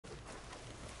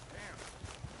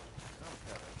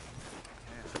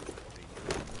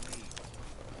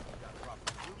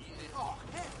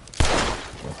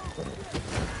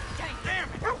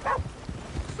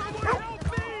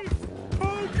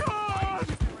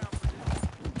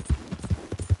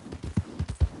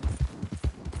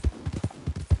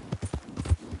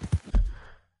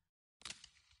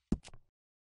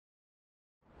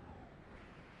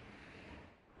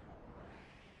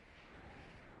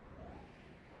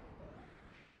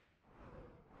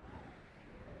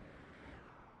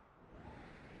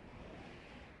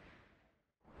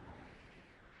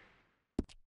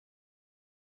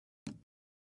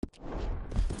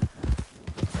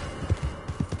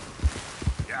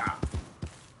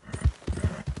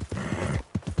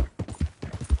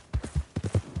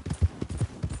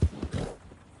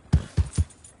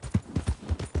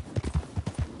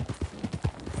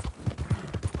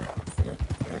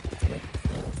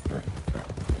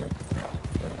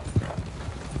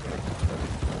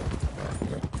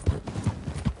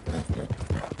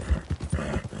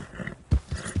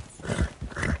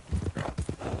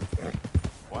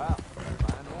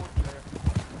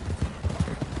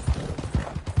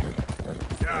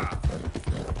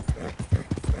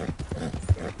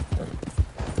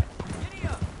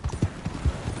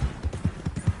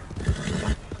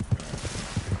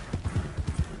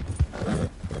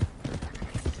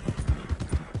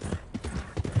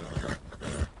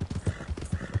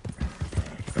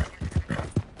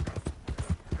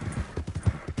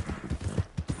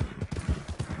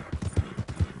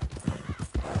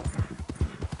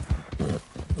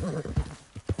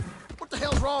What the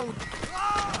hell's wrong with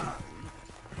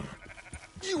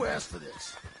you? You asked for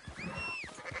this.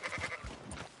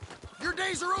 Your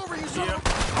days are over, you son of a...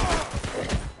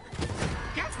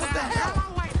 Get What the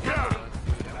hell? away from me!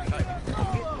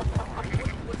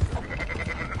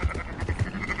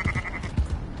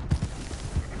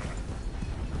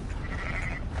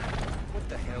 What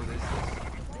the hell is this?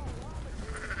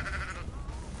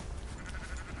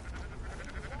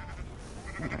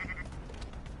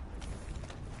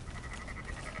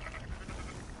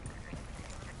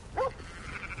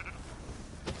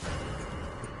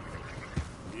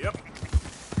 Yep.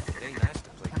 It ain't nice to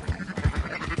play games.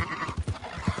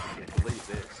 Can't believe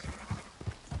this.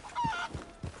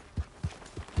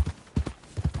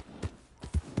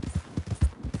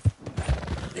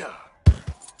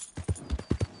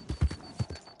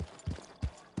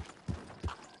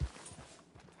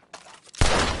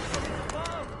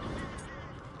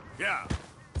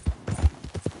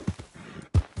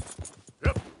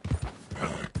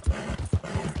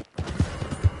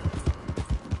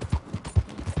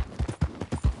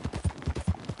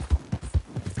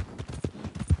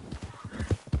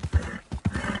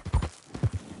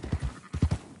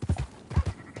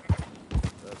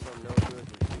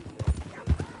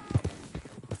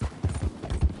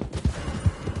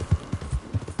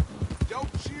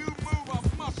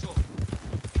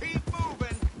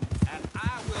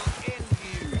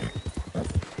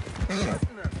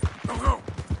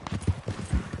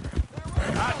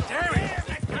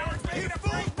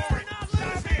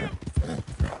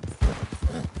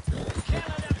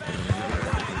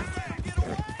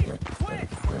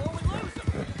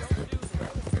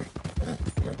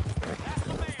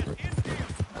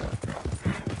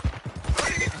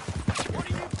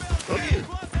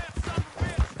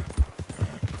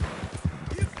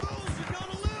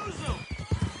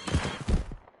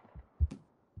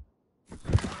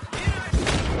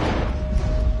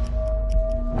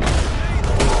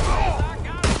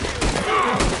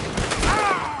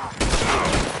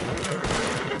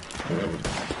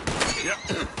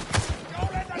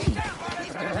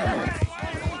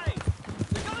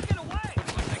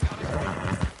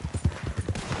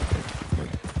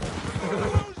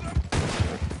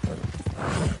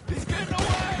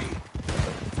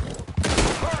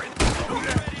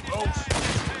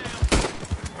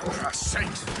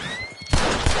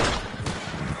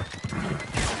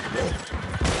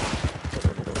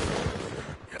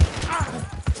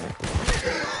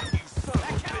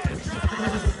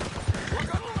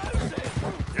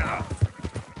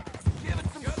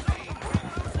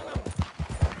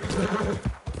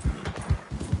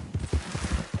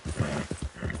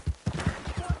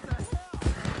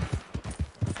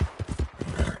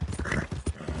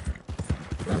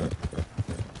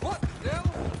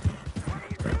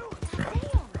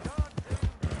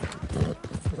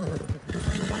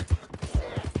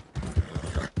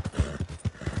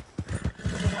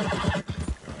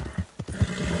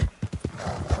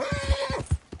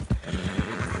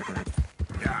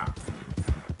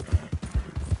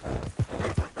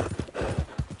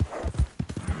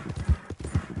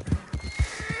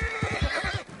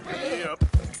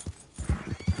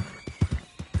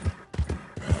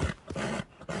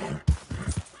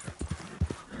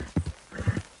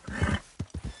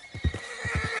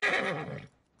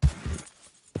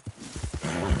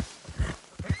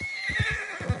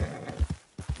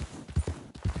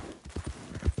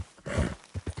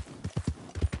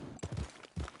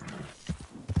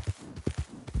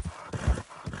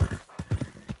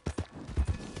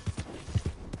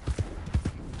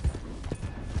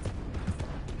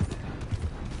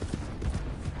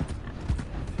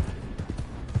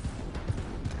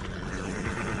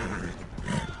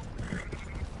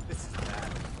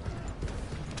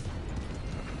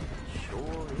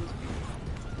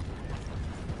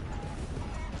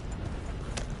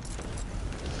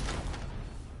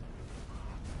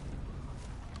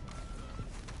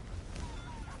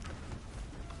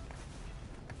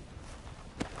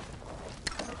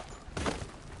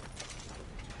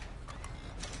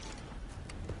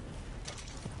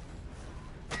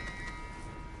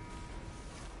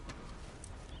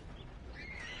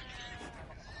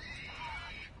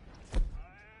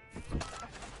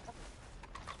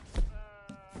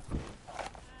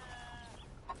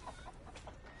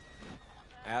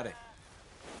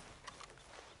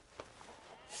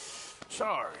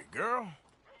 sorry, girl.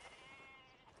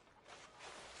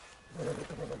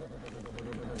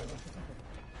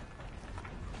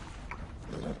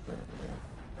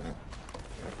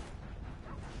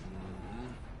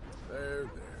 There,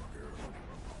 girl.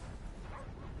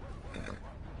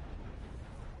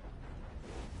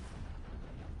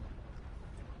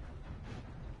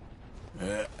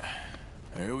 Yeah,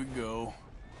 there we go.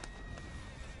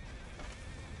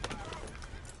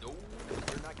 No,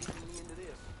 you're not getting me into this.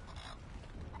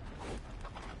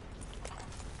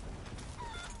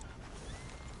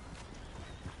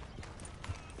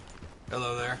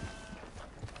 Hello there.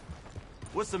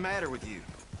 What's the matter with you?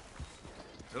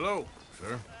 Hello,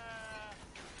 sir.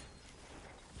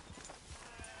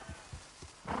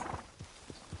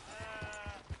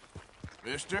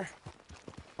 Mister?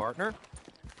 Partner?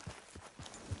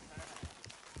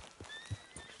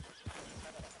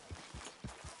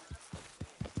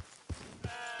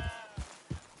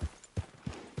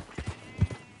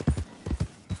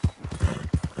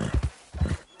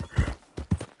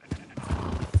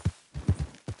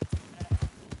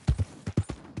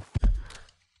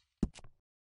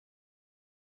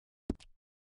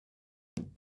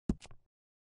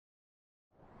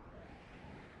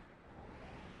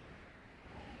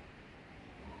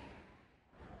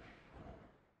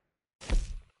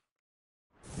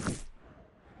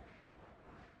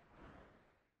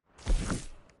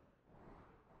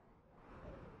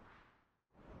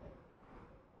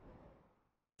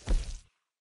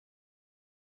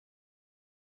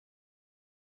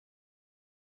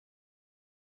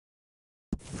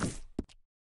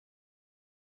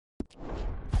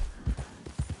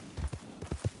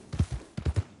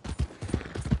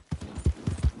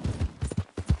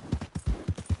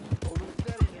 Hold him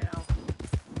steady now.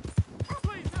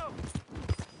 Please, no!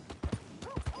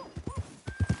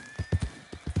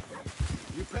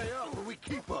 You pay up or we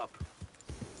keep up.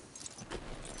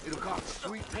 It'll cost a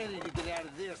sweet penny to get out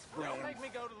of this, friend. Don't make me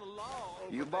go to the law.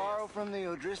 You borrow from the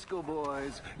O'Driscoll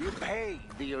boys. You pay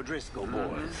the O'Driscoll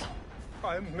boys.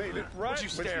 I made it right you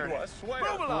with staring you, at? I swear.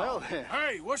 Move along. Well, then,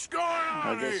 Hey, what's going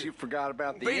on I guess here? you forgot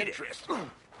about the Beat it. interest.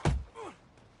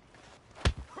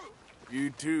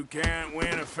 You two can't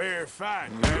win a fair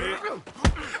fight, man.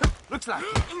 Looks like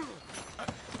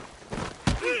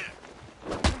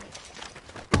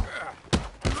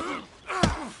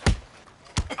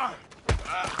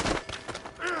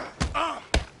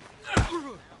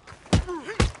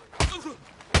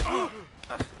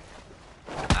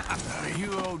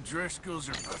You O'Driscolls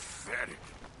are pathetic.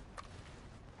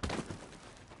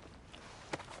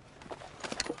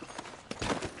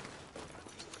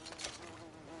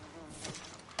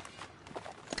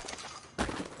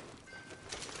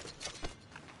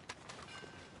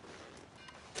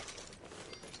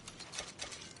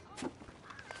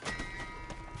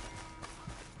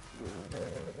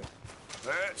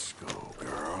 Let's go,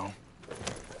 girl.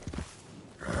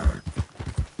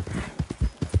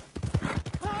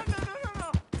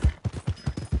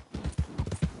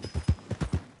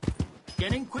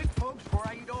 Get in quick, folks, before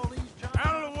I eat all these jobs.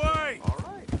 Out of the way! All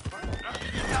right.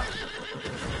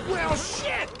 Well,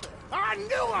 shit! I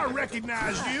knew I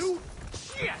recognized you!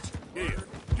 Shit! Here,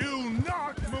 do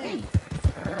not move!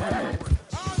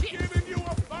 I'm giving you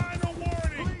a final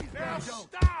warning! Please, now don't.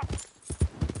 stop!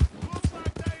 Looks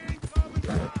like they ain't coming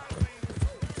to me.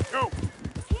 Go!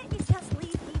 Can't you just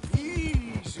leave me?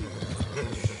 Easy!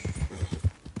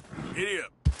 Giddy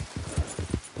up.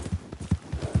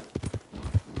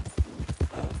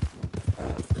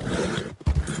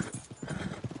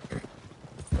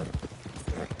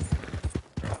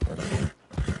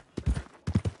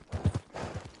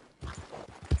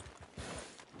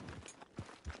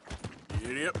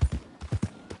 Giddy up.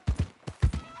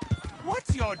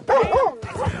 What's your damn...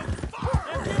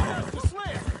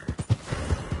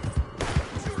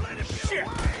 Shit!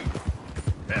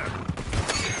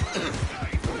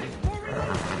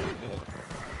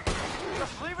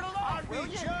 Just leave it alone, will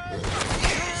you?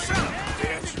 Son of a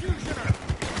bitch!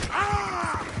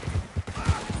 Ah!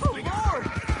 Oh, Lord!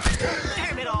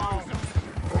 Damn it all!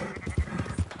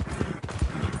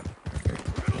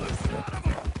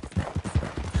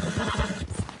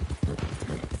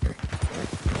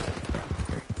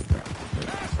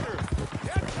 Master,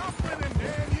 get something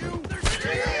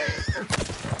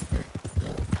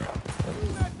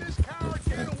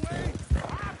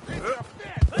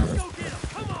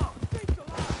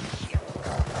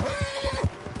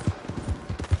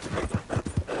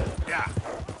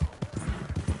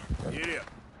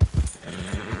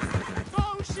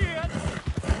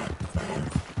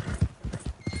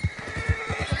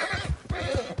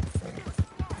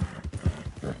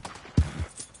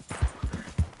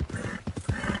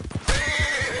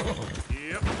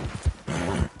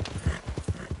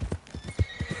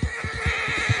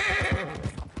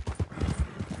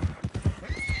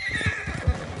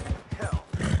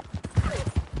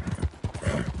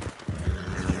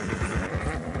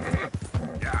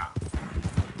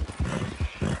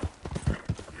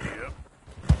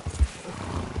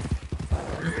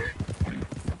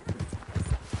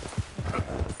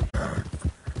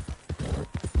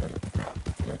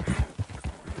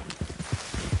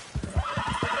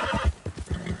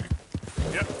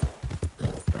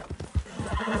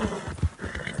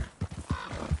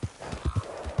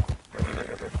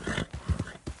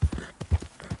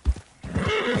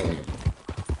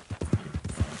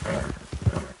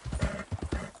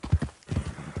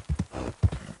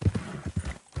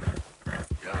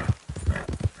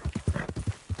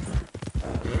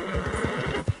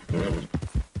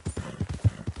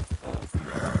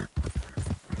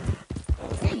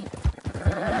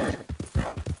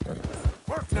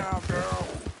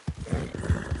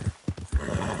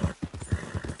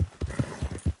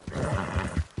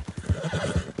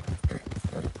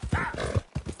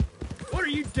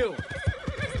doing?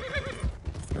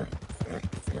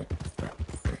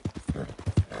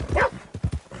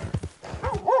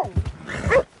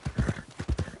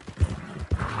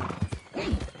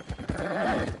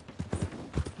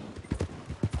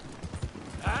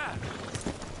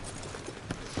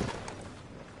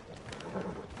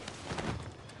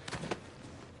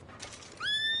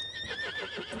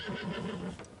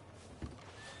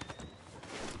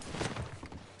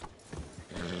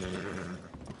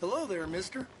 Hello there,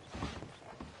 mister.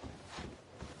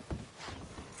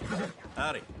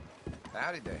 Howdy.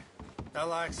 Howdy there. I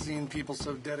like seeing people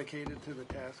so dedicated to the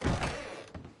task.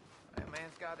 That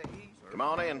man's got to eat. Come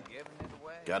on in. Giving it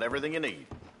away. Got everything you need.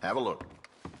 Have a look.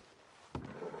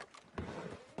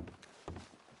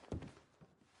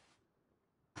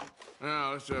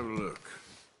 Now, let's have a look.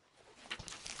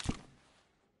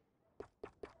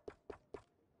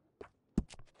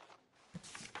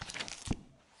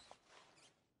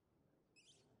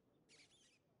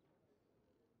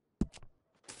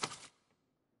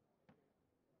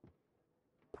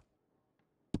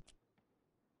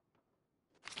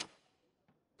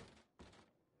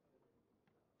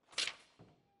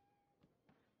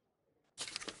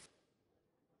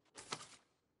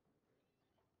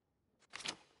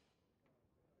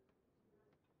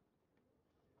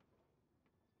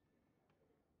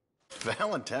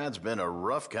 Valentine's been a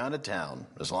rough kind of town,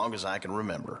 as long as I can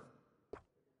remember.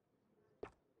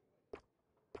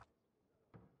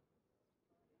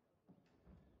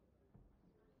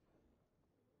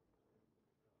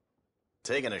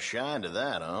 Taking a shine to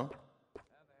that, huh?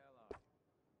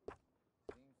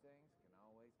 Seems things can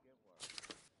always get worse.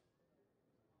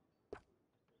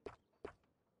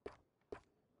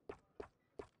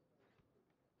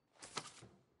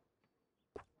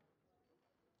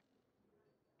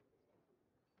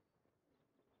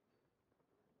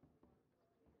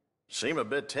 Seem a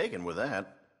bit taken with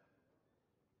that.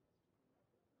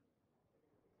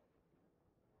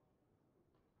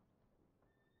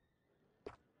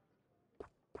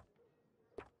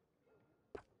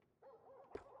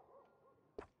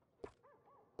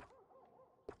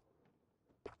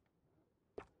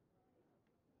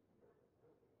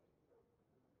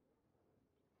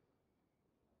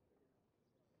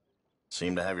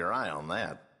 Seem to have your eye on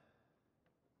that.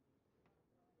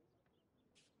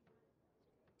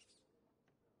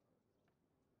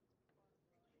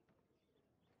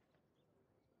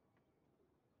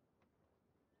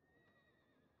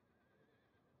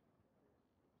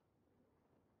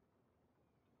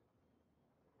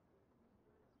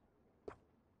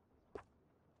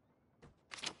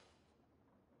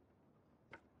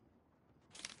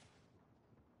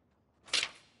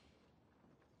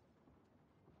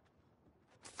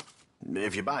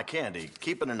 If you buy candy,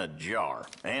 keep it in a jar.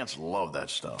 Ants love that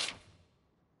stuff.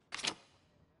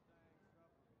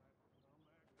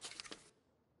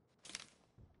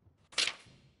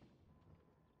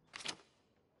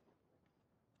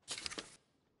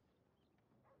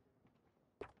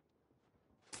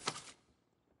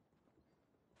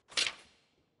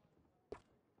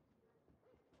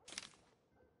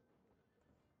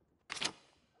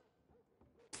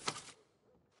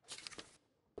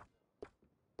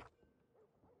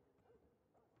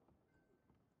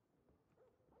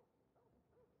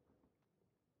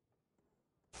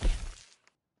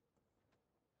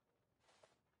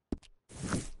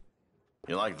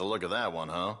 You like the look of that one,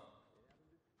 huh?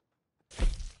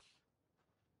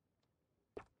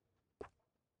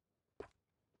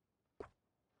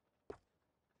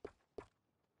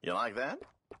 You like that?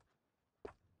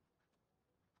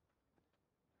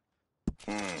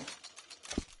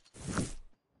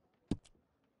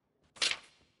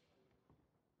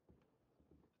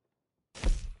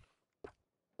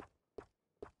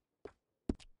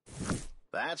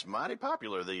 That's mighty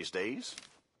popular these days.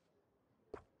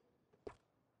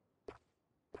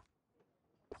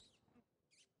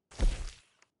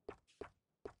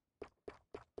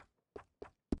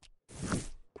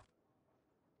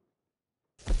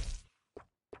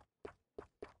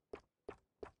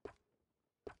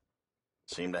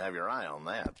 Seem to have your eye on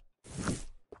that.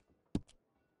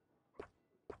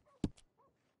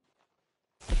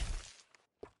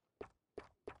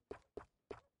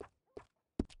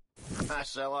 I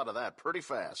sell out of that pretty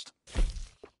fast.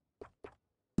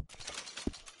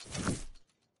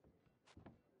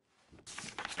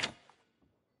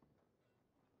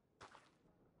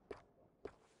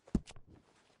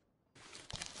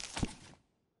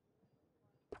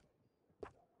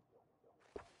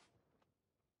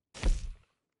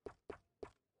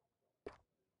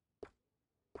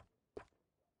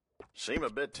 Seem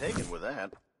a bit taken with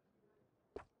that.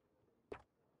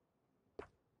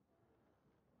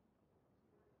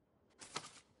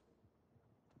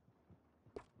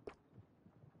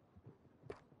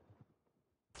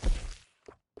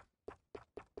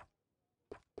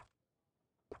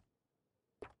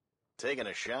 Taking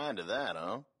a shine to that,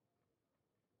 huh?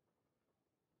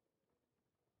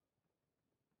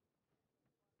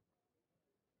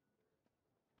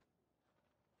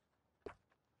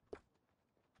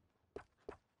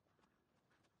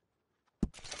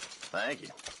 Thank you.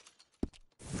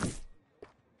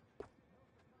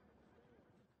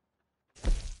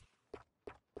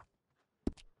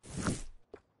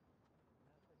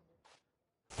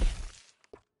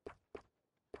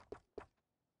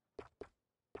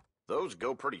 Those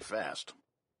go pretty fast.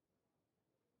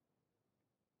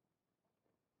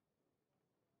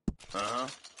 Uh-huh.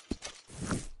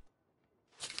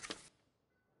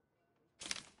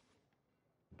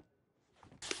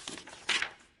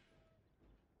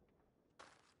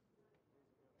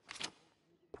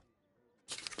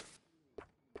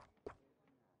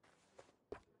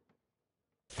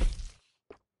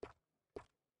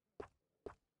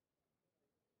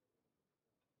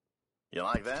 You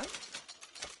like that?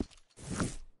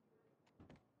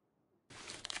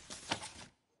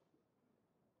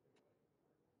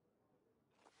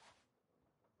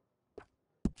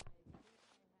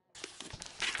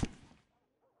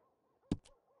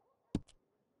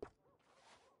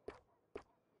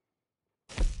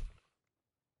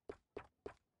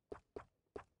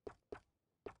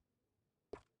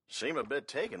 Seem a bit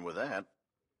taken with that.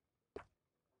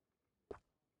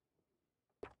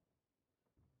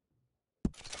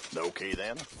 Okay,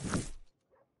 then.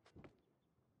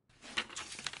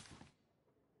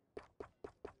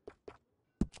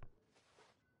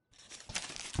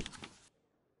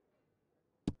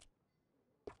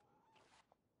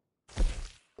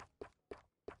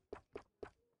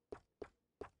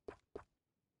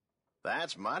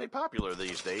 That's mighty popular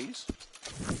these days.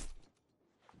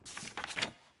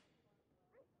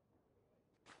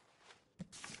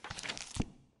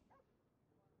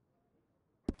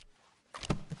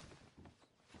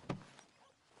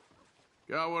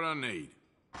 Got what I need.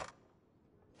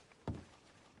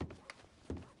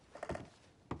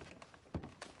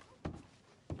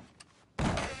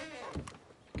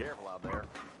 Careful out there.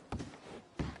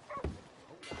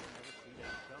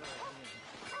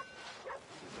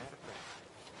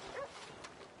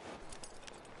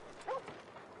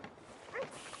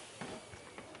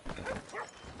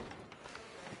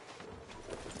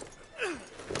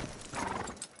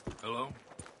 Hello?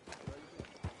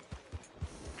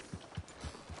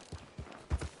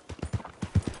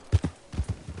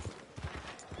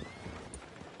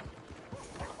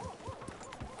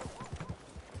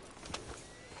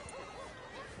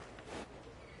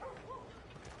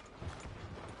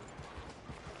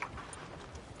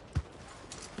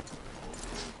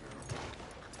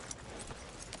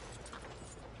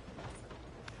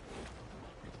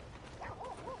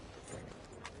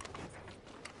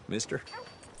 Mister?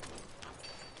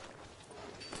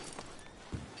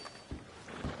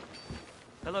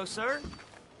 Hello, sir?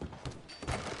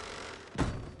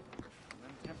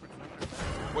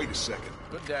 Wait a second.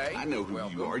 Good day. I know who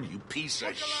you are, you piece of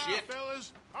Look alive, shit.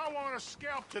 fellas. I want a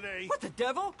scalp today. What the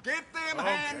devil? Get them Okay,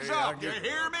 hands I up, you get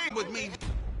hear me? With me.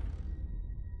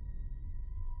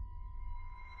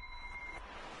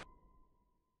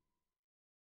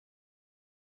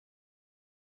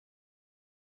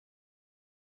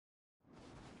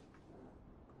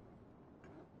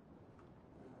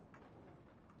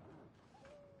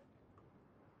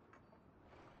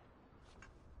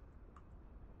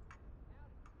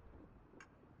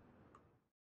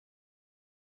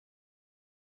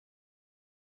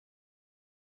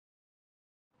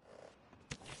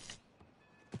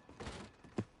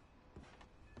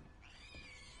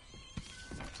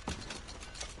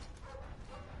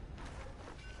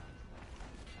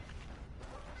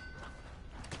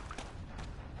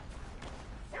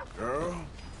 Girl?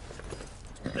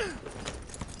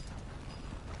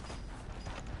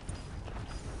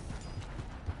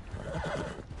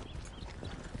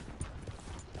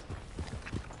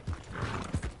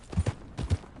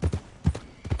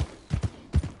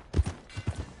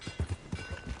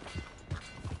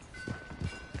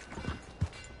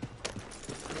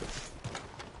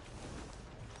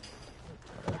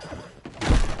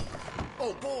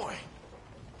 Oh, boy.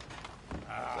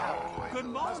 Good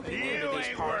morning. You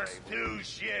ain't worth two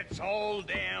shits, whole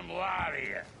damn lot of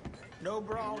you. No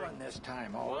brawling this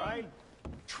time, all right?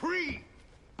 Tree,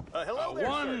 Hello there,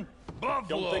 one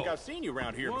buffalo. Don't think I've seen you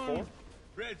around here before. One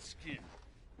redskin.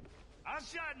 I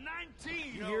shot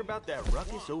 19. You hear about that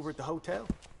ruckus over at the hotel?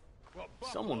 Well,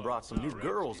 Someone buffalo, brought some new not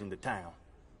girls redskin. into town.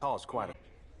 Caused quite a...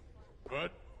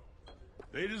 But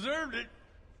they deserved it.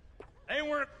 They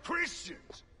weren't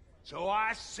Christians, so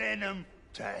I sent them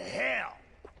to hell.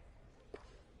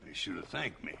 They should have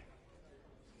thanked me.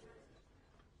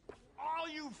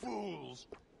 fools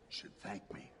should thank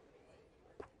me.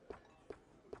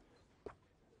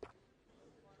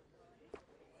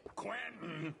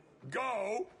 Quentin,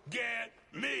 go get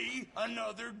me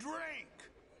another drink.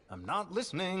 I'm not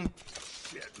listening.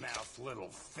 Shit-mouthed little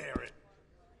ferret.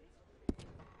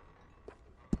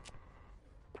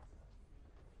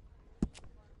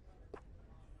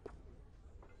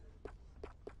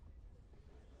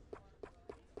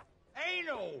 Ain't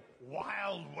no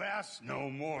Wild West no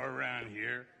more around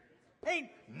here.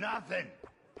 Ain't nothing.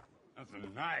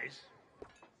 Nothing nice.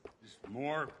 Just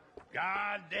more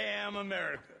goddamn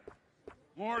America.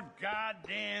 More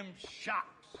goddamn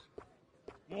shops.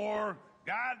 More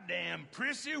goddamn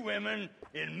prissy women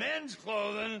in men's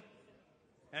clothing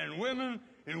and women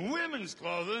in women's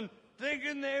clothing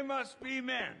thinking they must be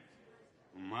men.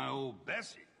 My old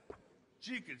Bessie,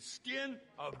 she could skin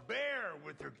a bear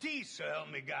with her teeth, so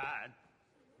help me God.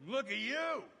 Look at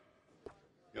you.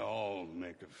 Y'all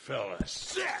make a fella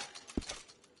sick.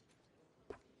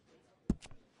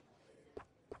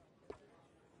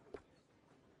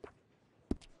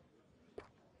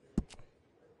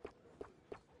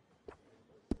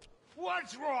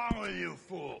 What's wrong with you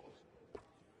fools?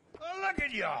 Oh, look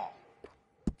at y'all.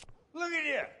 Look at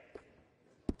you.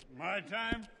 My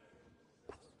time,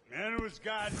 men was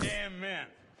goddamn men.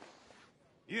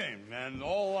 You ain't men, the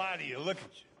whole lot of you. Look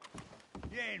at you.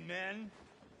 You ain't men.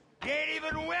 You ain't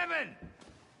even women.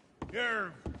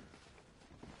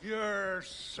 You're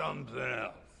something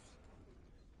else.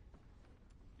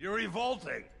 You're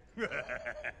revolting.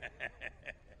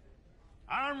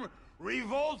 I'm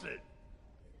revolted.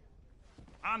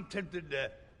 I'm tempted to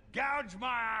gouge my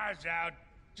eyes out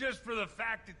just for the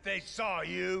fact that they saw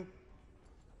you.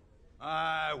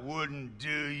 I wouldn't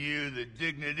do you the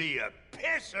dignity of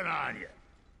pissing on you.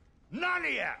 None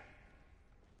of you.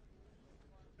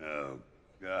 Oh,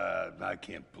 God, I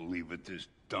can't believe what this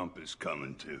dump is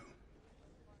coming to.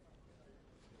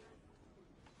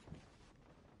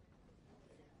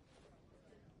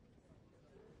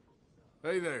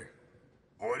 Hey there.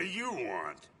 What do you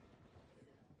want?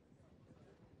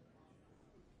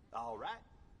 All right.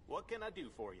 What can I do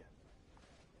for you?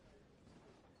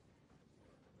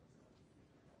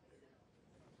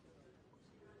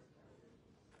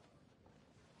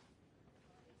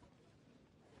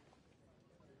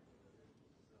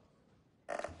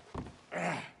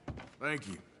 Thank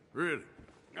you. Really.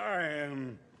 I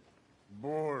am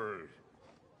bored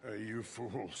of you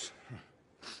fools.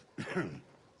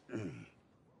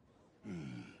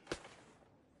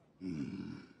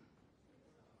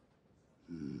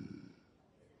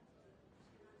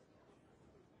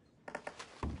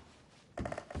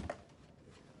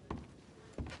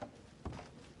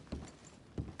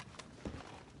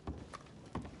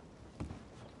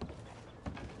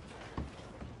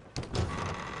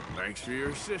 Thanks for your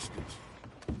assistance.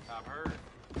 I've heard.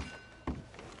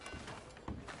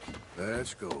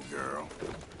 Let's go, girl.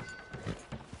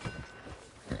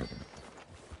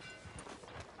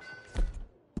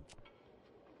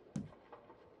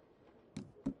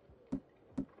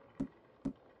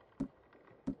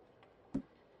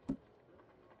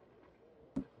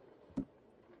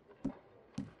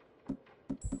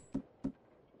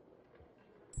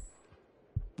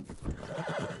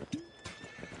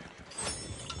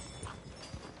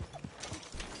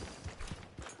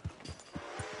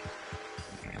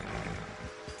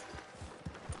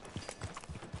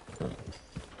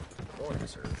 Morning,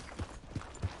 sir.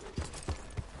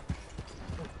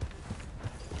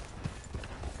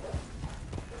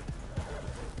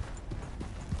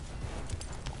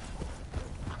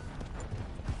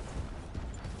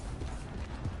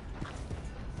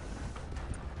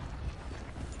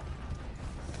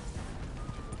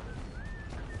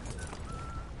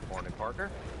 Morning, Parker.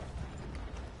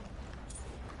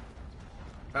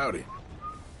 Howdy.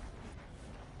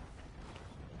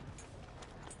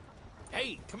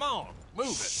 Hey, come on, move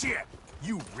it. Shit!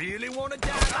 You really want to die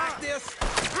like this?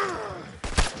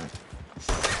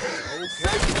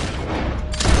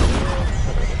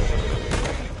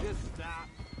 Just stop.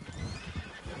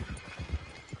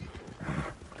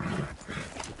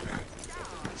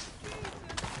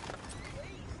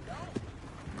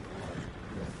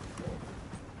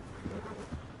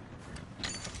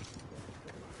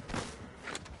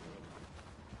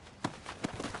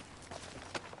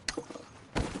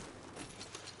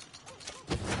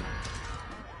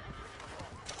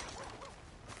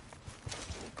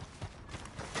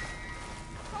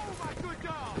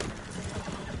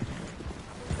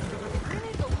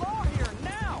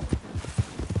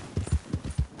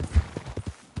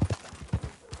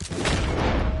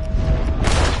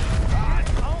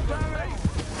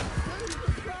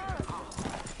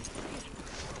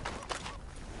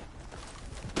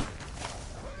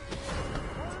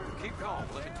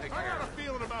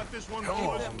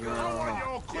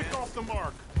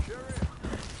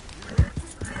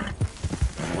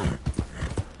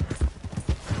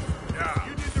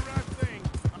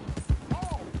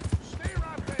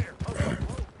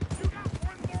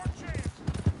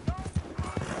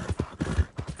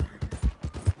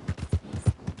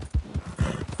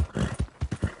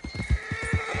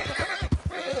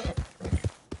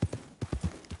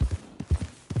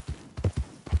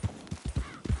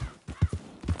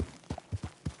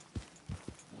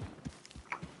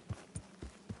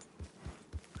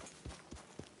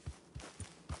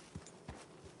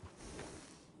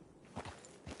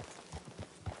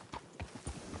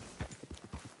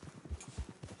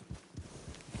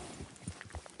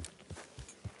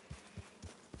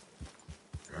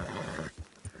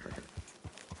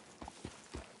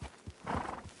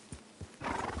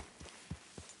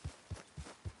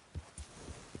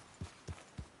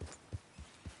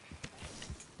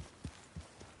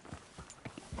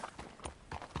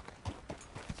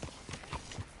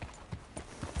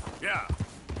 Yeah.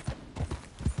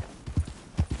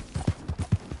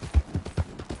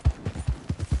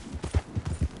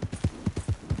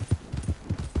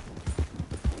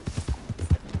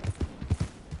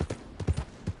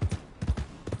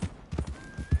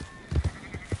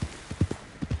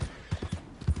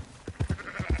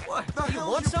 What? You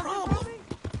want something from me?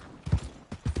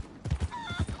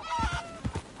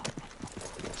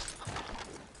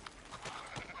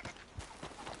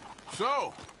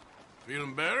 So,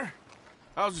 feeling better?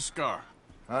 How's the scar?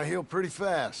 I heal pretty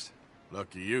fast.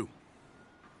 Lucky you.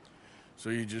 So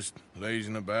you just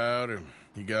lazing about, or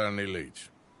you got any leads?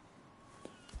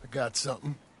 I got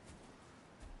something.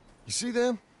 You see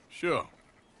them? Sure.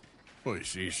 Well, you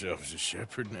see yourself as a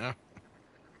shepherd now?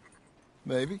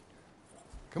 Maybe.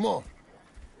 Come on.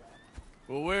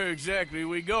 Well, where exactly are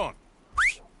we going?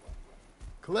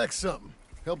 Collect something.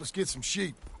 Help us get some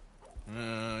sheep.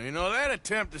 You know, that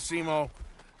attempt to seem all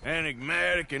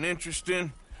enigmatic and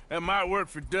interesting, that might work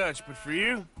for Dutch, but for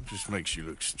you, it just makes you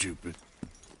look stupid.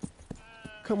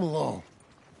 Come along.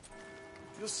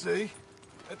 You'll see.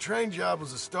 That train job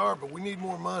was a start, but we need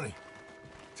more money.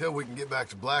 Till we can get back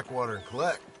to Blackwater and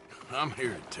collect. I'm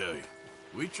here to tell you,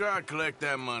 we try to collect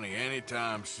that money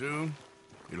anytime soon,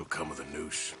 it'll come with a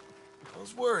noose. I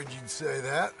was worried you'd say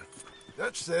that.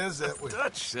 Dutch says that we...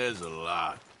 Dutch says a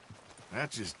lot.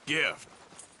 That's his gift.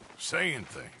 Saying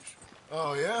things.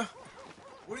 Oh, yeah?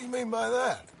 What do you mean by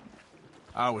that?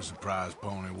 I was a prize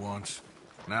pony once.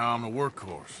 Now I'm a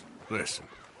workhorse. Listen,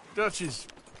 Dutch is...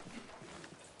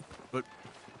 But,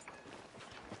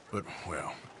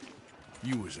 well,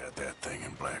 you was at that thing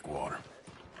in Blackwater.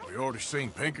 We already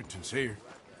seen Pinkertons here.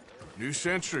 New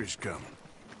century's coming.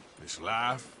 This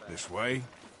life, this way,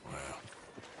 well,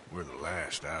 we're the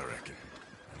last, I reckon.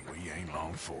 And we ain't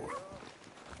long for it.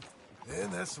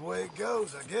 Then that's the way it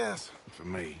goes, I guess. For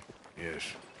me, yes.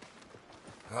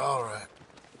 All right.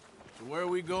 So where are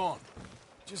we going?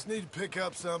 Just need to pick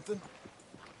up something.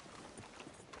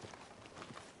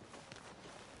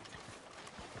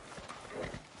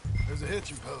 There's a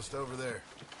hitching post over there.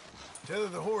 Tether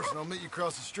the horse and I'll meet you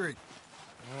across the street.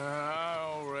 I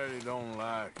already don't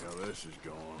like how this is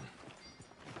going.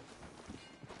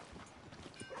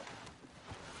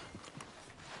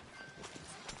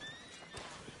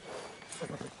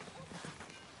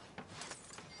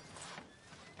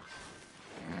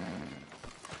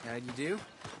 How'd you do?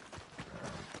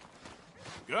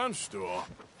 Gun store?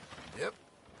 Yep.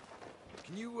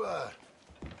 Can you,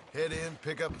 head in,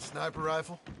 pick up a sniper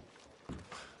rifle?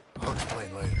 I'll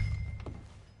explain later.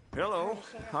 Hello.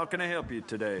 How can I help you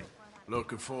today?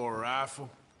 Looking for a rifle?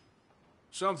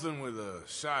 Something with a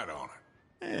sight on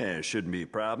it. Yeah, shouldn't be a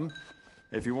problem.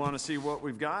 If you want to see what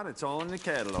we've got, it's all in the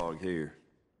catalog here.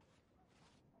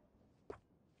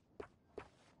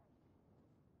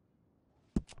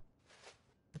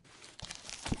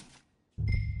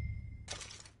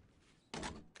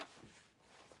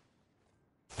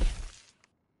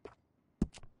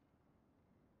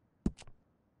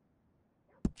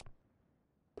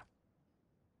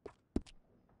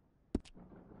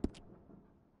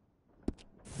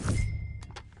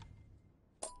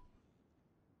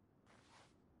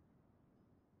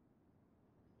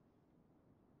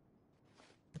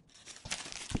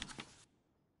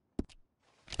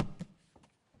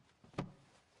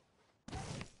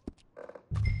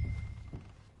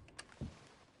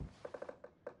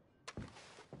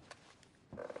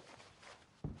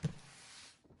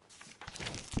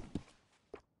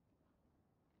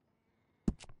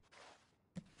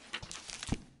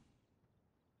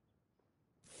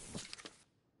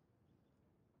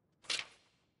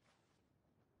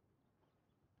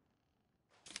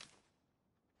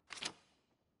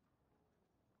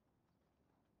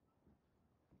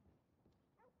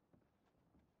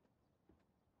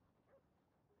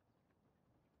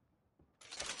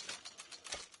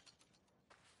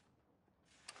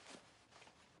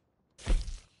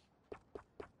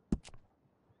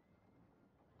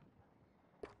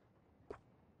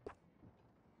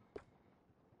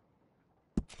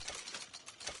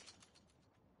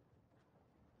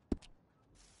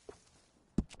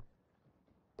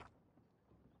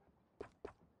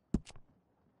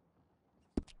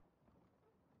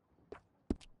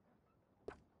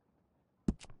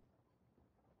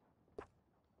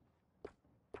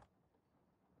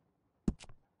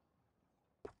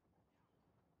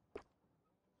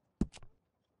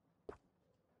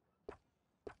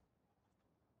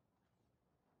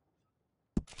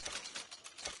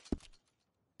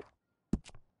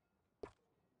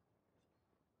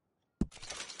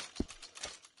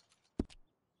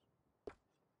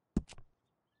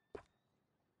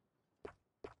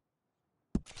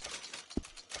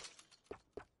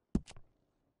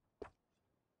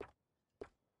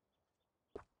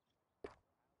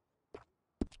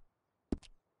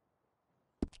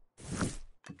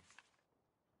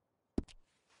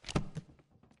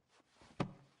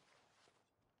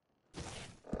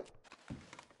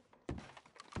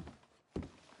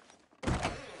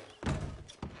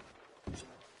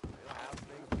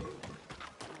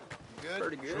 good?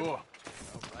 Pretty good. Sure.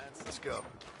 Let's go.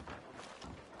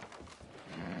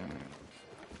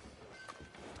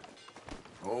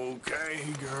 Okay,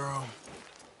 girl.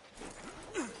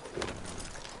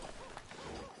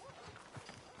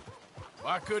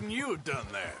 Why couldn't you have done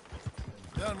that?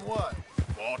 Done what?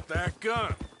 Bought that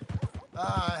gun.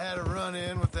 I had a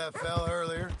run-in with that fella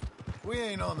earlier. We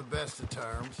ain't on the best of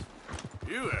terms.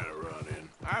 You had a run-in.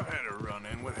 I've had a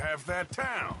run-in with half that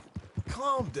town.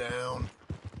 Calm down.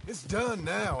 It's done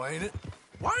now, ain't it?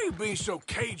 Why are you being so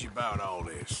cagey about all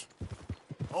this?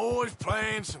 Always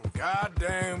playing some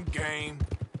goddamn game.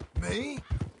 Me?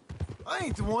 I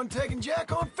ain't the one taking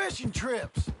Jack on fishing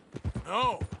trips.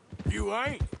 No, you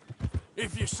ain't.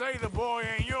 If you say the boy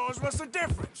ain't yours, what's the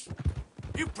difference?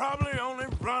 You probably only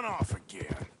run off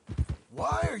again.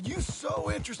 Why are you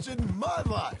so interested in my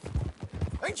life?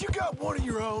 Ain't you got one of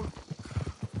your own?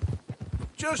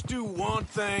 Just do one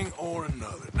thing or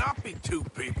another. Not be two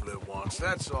people at once,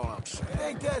 that's all I'm saying. It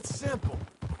ain't that simple.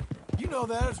 You know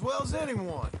that as well as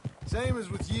anyone. Same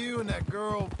as with you and that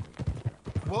girl...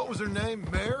 What was her name?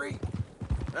 Mary?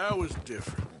 That was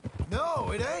different.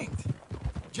 No, it ain't.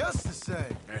 Just the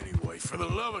same. Anyway, for the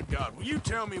love of God, will you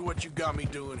tell me what you got me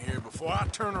doing here before I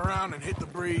turn around and hit the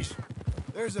breeze?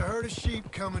 There's a herd of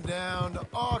sheep coming down to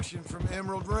auction from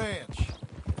Emerald Ranch.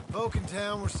 Folk in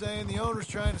town were saying the owner's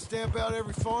trying to stamp out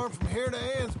every farm from here to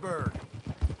Ansburg.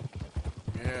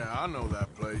 Yeah, I know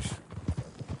that place.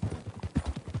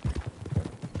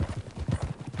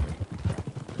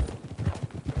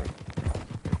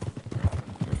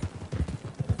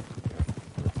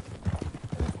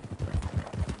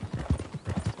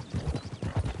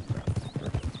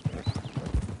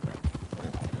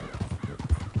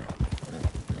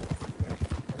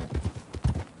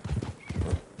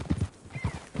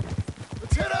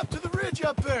 Let's head up to the ridge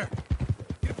up there.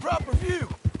 Get a proper view.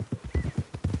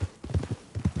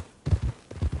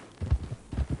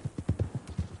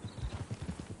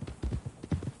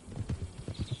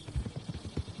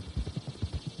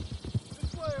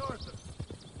 This way, Arthur.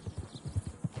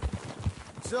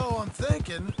 So I'm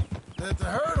thinking that the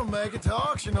herd will make it to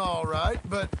auction all right,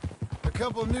 but a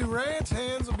couple of new ranch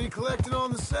hands will be collecting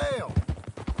on the sale.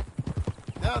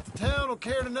 Doubt the town will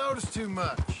care to notice too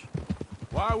much.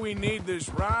 Why we need this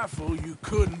rifle you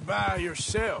couldn't buy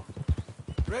yourself?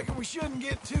 Reckon we shouldn't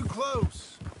get too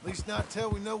close. At least not till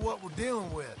we know what we're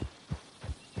dealing with.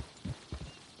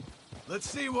 Let's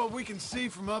see what we can see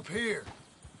from up here.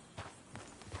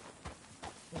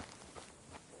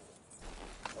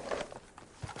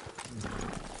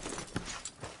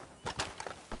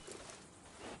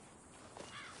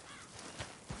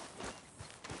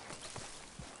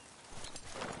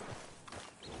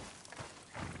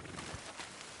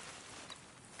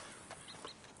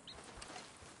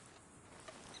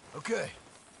 Okay.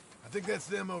 I think that's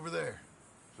them over there.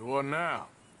 So what now?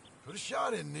 Put a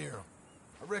shot in near them.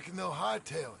 I reckon they'll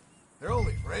hightail it. They're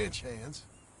only ranch hands.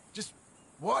 Just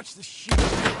watch the sheep.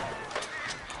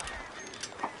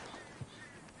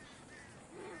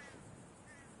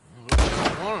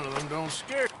 One of them don't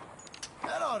scare.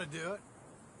 That ought to do it.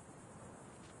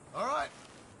 All right.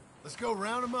 Let's go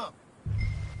round them up.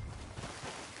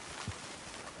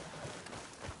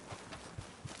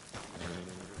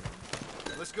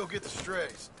 Let's go get the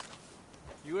strays.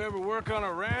 You ever work on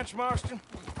a ranch, Marston?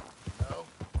 No.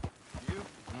 You?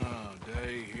 Oh,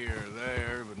 day here or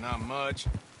there, but not much.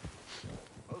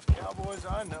 Most cowboys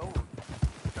I know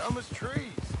are dumb as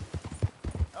trees.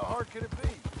 How hard could it be?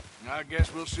 I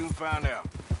guess we'll soon find out.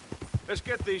 Let's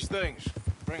get these things.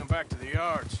 Bring them back to the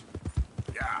yards.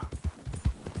 Yeah.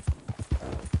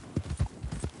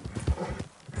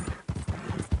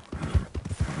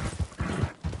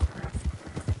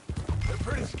 They're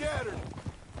pretty scattered.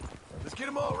 Let's get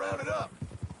them all rounded up.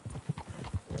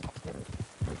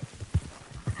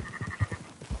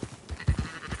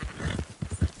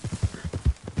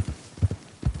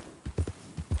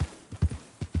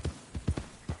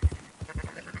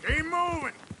 Keep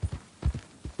moving.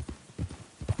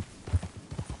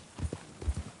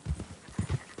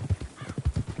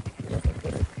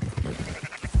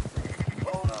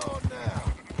 Hold on now.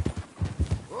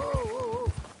 Whoa, whoa,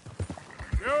 whoa.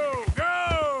 Go,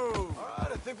 go! All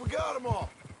right, I think we got them all.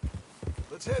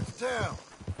 Let's head to town.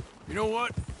 You know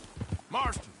what?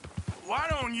 Marston, why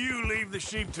don't you leave the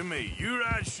sheep to me? You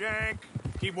ride Shank,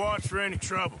 keep watch for any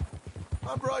trouble.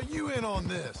 I brought you in on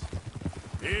this.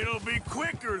 It'll be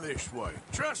quicker this way.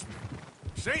 Trust me.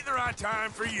 This ain't the right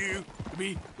time for you to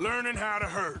be learning how to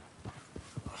herd.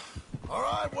 All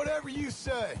right, whatever you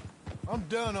say. I'm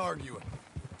done arguing.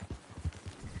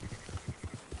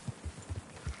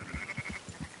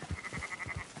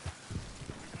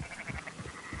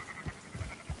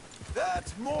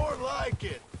 That's more like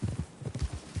it.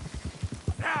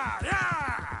 Yeah,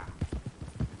 yeah!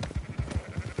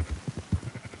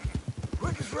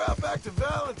 Quickest route back to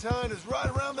Valentine is right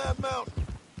around that mountain.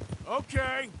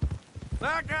 Okay.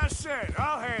 Like I said,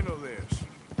 I'll handle this.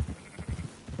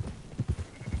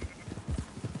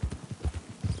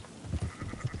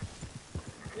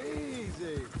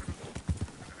 Easy.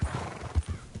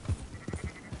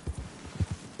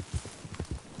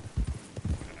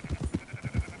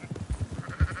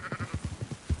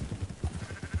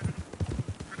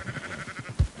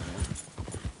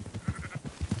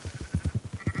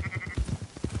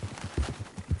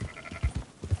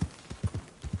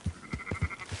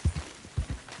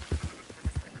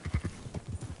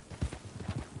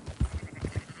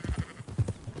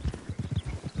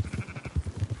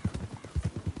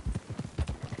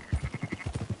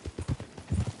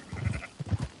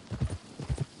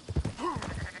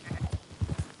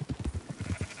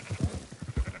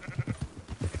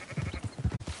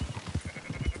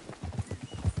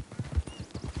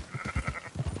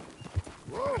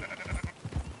 Whoa.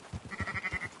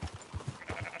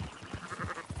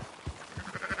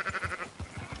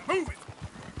 Move it!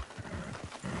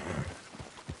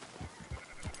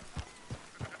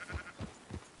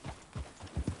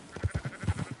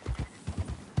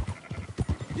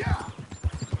 Yeah.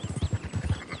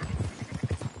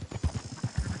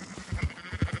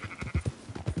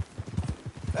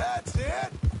 That's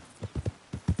it.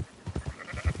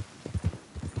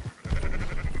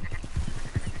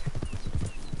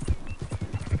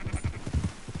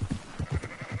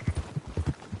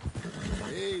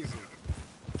 Easy.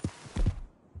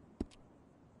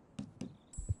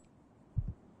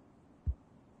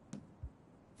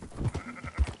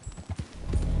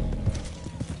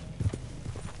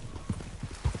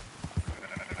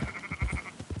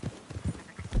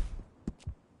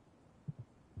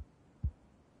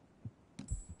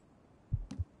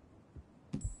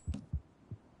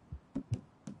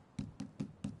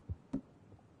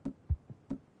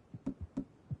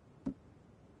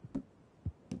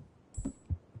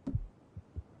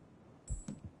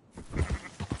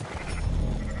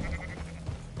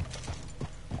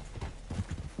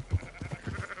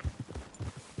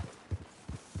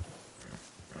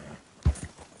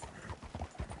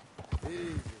 Easy.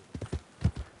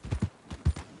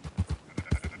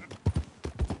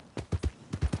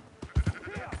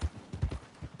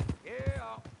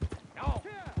 Yeah. No.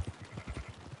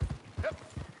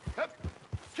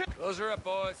 Close her up,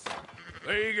 boys.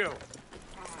 There you go.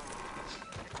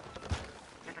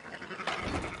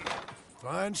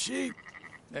 Fine sheep.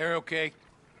 They're okay.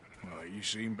 Well, you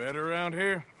seem better around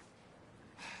here?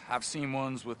 I've seen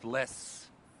ones with less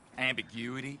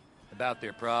ambiguity about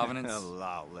their provenance. A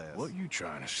lot less. What you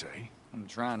trying to say? I'm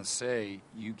trying to say,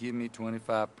 you give me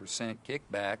 25%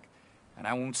 kickback, and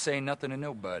I won't say nothing to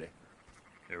nobody.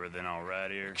 Everything all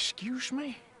right here? Excuse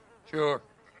me? Sure,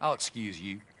 I'll excuse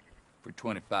you for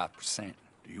 25%.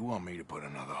 Do you want me to put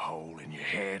another hole in your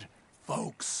head?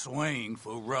 Folks swing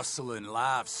for rustling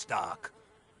livestock.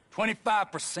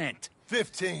 25%.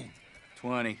 15.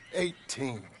 20.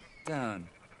 18. Done.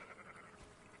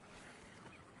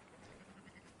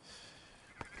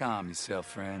 Calm yourself,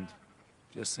 friend.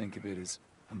 Just think of it as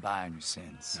I'm buying your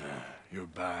sins. You're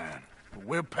buying, but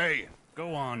we're paying.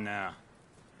 Go on now.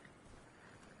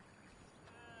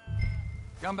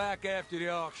 Come back after the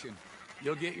auction.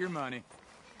 You'll get your money.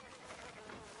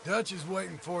 Dutch is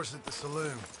waiting for us at the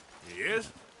saloon. He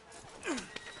is?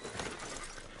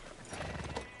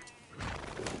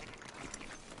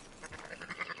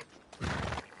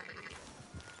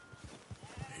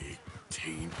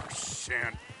 18%.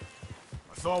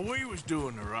 I thought we was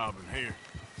doing the robbing here.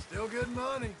 Still good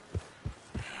money.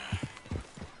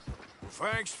 Well,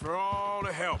 thanks for all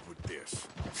the help with this.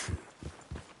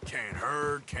 Can't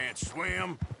herd, can't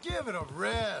swim. Give it a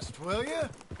rest, will you?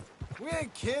 We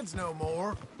ain't kids no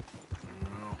more.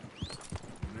 No,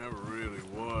 never really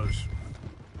was.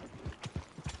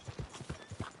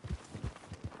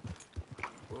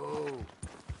 Whoa.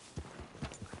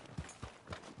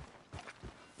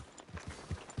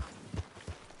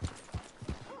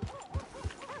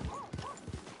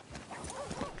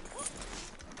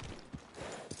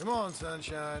 Come on,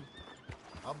 sunshine.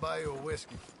 I'll buy you a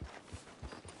whiskey.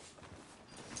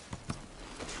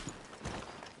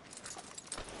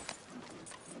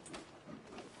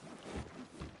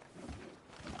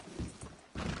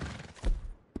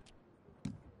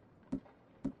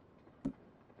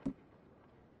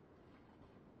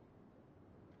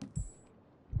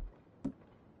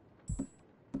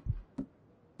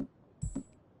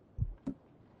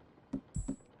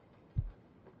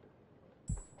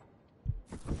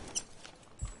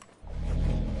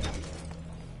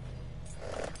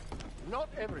 not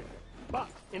everything. But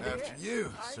in the After end,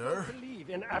 you, I sir. don't believe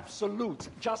in absolutes,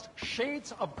 just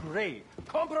shades of gray.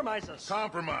 Compromises.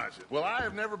 Compromise it. Well, I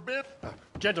have never been...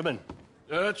 Gentlemen.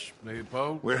 Dutch,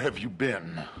 Leopold. Where have you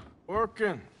been?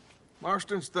 Working.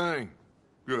 Marston's thing.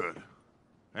 Good.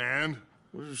 And?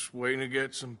 We're just waiting to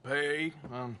get some pay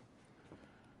on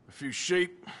a few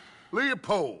sheep.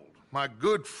 Leopold, my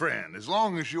good friend, as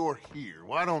long as you're here,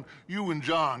 why don't you and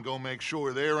John go make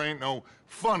sure there ain't no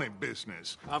funny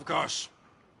business? Of course.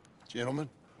 Gentlemen,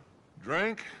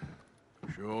 drink?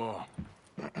 Sure.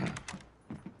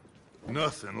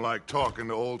 Nothing like talking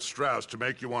to old Strauss to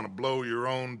make you want to blow your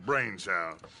own brains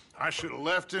out. I should have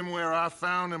left him where I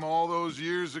found him all those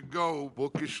years ago.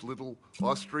 Bookish little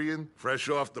Austrian, fresh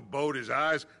off the boat, his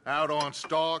eyes out on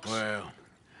stalks. Well,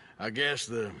 I guess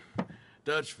the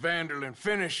Dutch Vanderlyn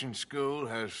Finishing School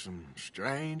has some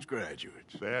strange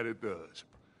graduates. That it does.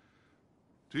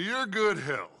 To your good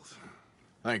health.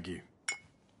 Thank you.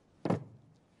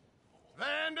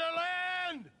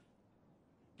 Vanderland!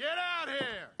 Get out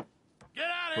here! Get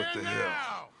out What here the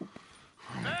now!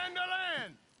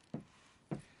 Vanderland!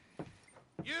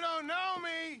 You don't know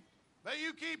me, but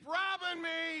you keep robbing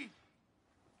me!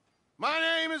 My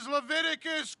name is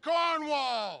Leviticus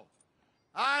Cornwall.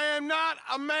 I am not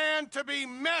a man to be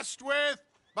messed with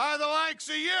by the likes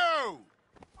of you!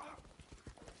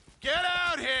 Get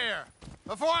out here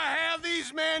before I have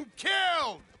these men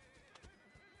killed!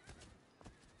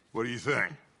 What do you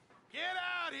think? Get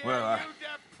out here, Well, you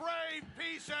depraved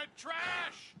piece of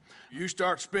trash! You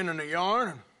start spinning a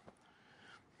yarn.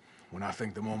 When I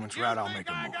think the moment's right, I'll make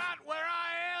a I move. got where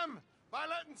I am by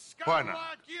letting Why scum not?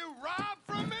 like you rob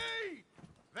from me?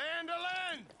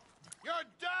 Vanderlyn, you're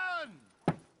done!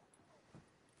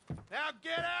 Now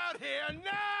get out here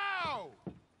now!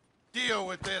 Deal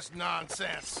with this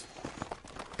nonsense.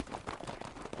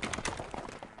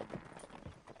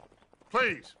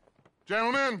 Please,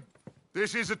 gentlemen,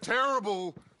 this is a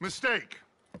terrible mistake.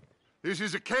 This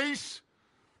is a case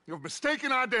of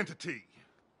mistaken identity.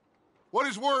 What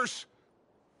is worse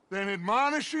than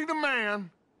admonishing a man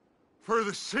for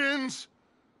the sins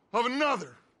of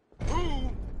another who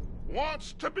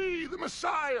wants to be the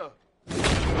Messiah?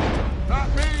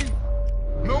 Not me,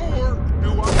 nor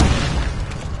do I.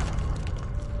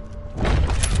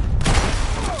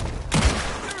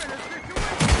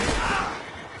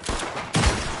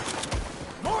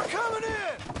 More coming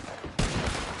in!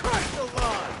 Crash the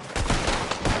line!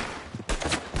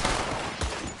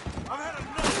 I've had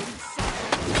enough of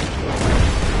these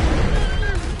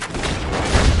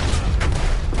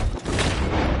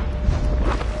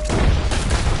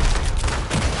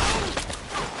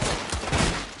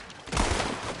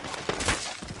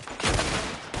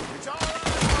It's all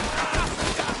right. We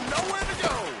got nowhere to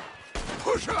go.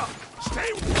 Push up! Stay.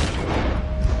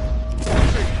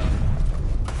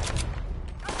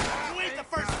 You ain't the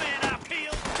first man I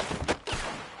peeled.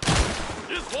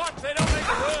 Just watch they don't make a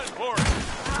run for it.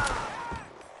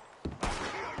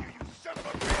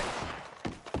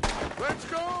 Let's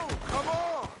go! Come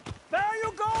on! Where are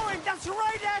you going? That's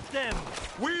right at them.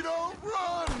 We don't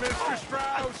run, Mr.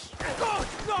 Strauss! Oh,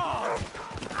 God!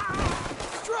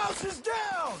 Strauss is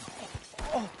down!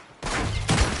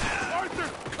 Arthur,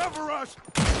 cover us!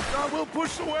 We'll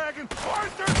push the wagon!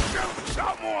 Arthur, shoot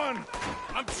someone!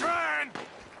 I'm trying.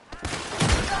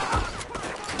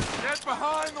 Get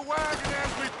behind the wagon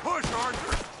as we push,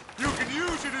 Arthur! You can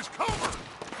use it as cover!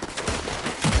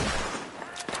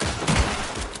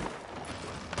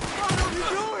 What are you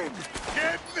doing?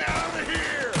 Get out of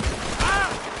here!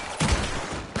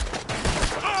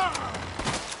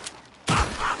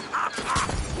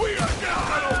 We are now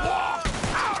gonna walk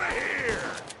out of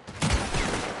here!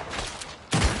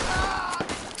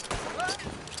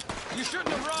 You shouldn't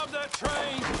have robbed that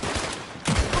train.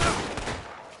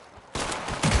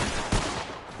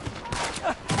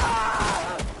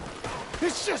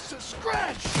 It's just a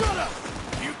scratch! Shut up!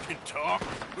 You can talk.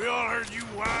 We all heard you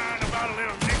whine about a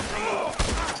little nickel.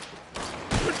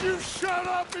 Would you shut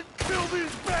up and kill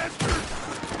these bastards?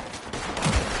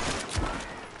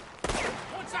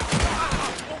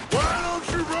 Why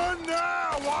don't you run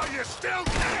now while you still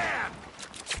can?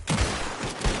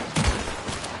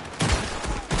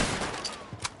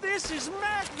 This is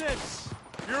madness.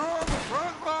 You're on the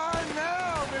front line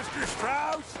now, Mr.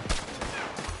 Strauss.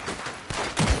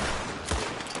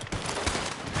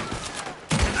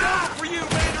 It's over for you,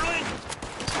 Vanderlyn.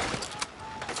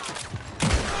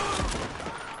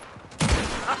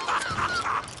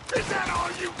 Is that all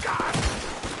you got?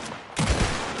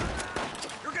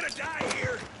 You're gonna die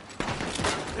here.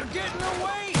 They're getting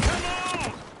away. Come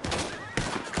on.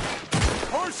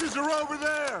 Horses are over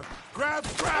there. Grab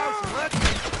Strauss and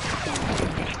let's...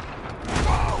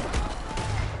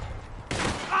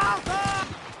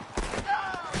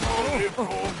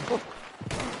 fool.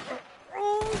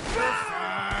 You're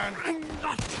fine. I'm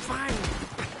not fine.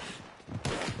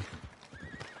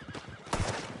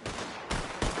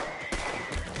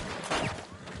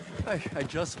 I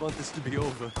just want this to be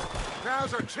over.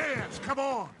 Now's our chance. Come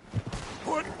on.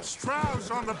 Put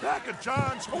Strauss on the back of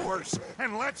John's horse,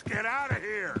 and let's get out of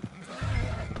here.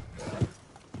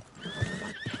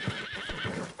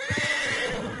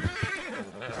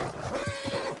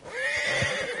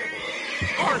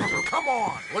 Arthur, come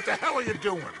on. What the hell are you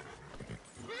doing?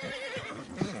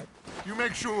 You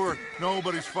make sure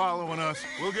nobody's following us.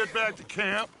 We'll get back to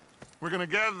camp. We're gonna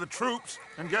gather the troops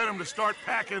and get them to start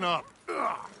packing up.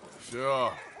 Ugh.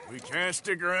 Sure. We can't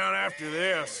stick around after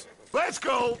this. Let's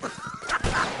go!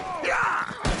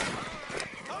 Yeah!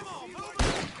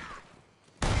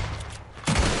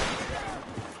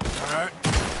 All right.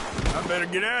 I better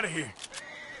get out of here.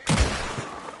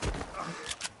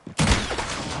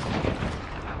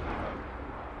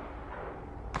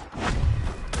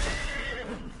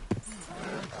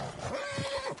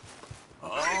 All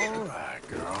right,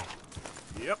 girl.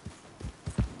 Yep.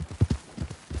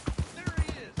 There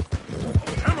he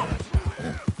is. Come on.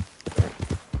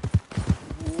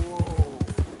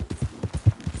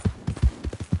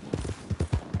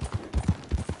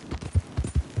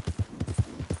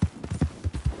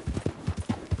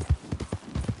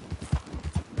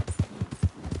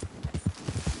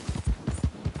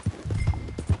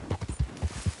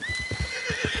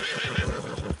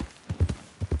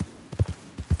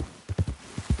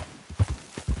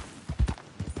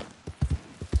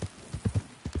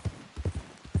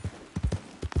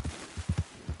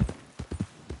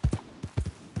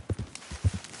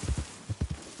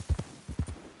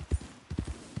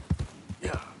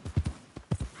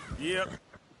 Yep.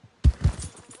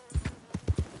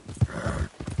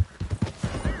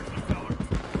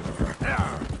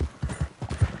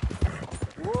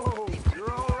 Whoa,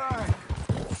 you're all right.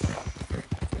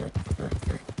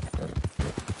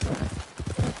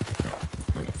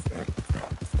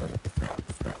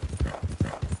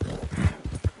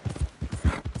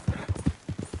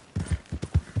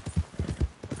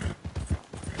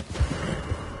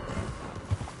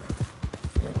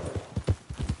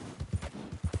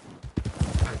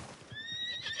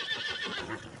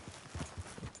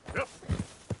 Yep.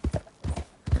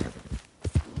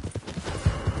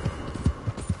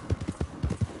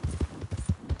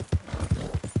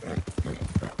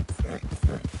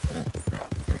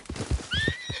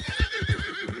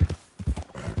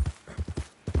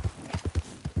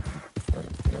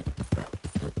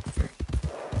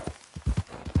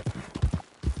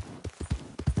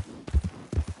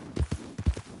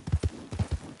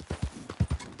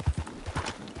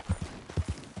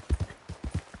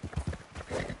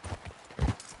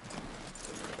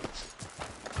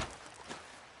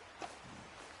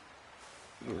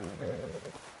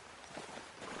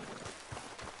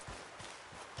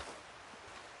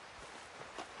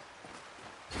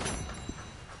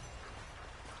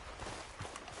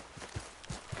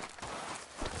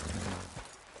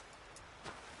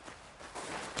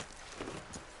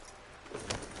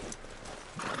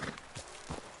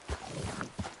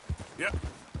 Yeah.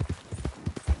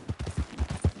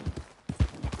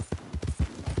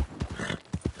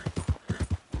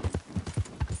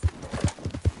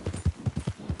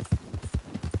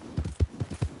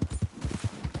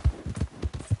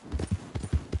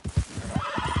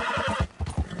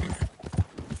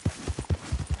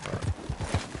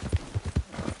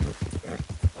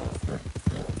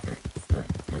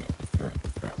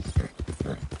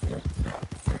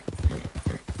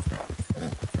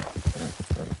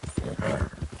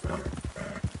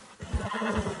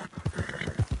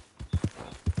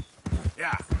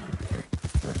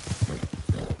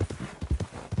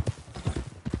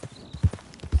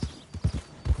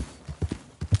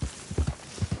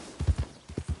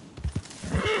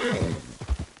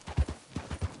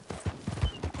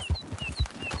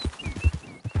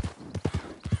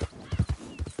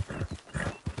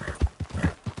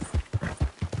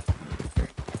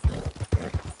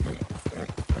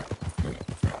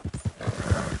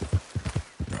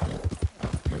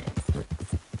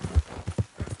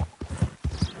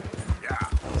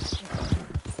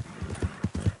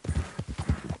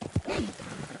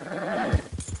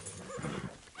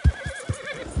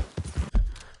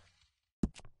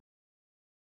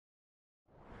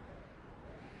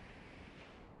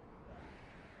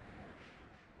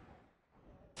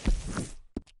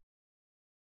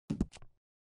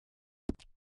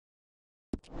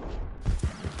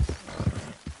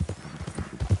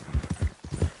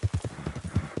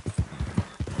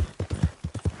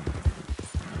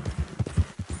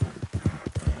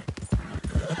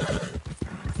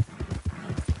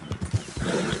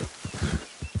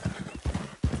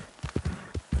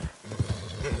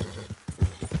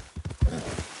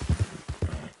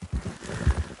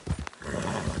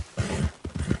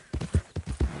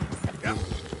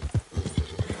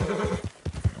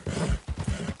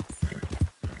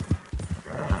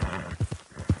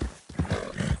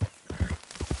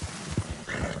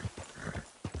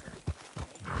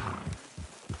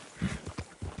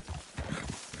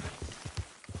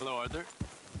 Hello, Arthur.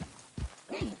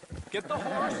 Get the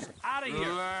horse out of here.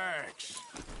 Relax.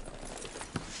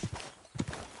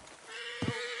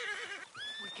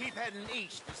 We keep heading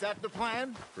east. Is that the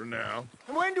plan? For now.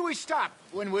 And when do we stop?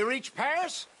 When we reach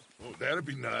Paris? Oh, that'd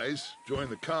be nice. Join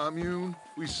the commune.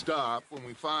 We stop when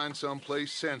we find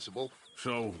someplace sensible.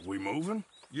 So, we moving?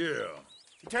 Yeah.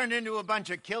 We turned into a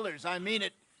bunch of killers. I mean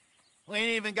it. We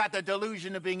ain't even got the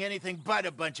delusion of being anything but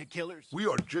a bunch of killers. We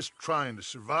are just trying to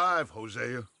survive,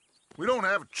 Hosea. We don't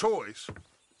have a choice.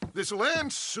 This'll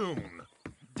end soon.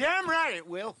 Damn right it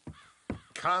will.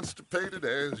 Constipated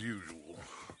as usual.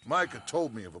 Micah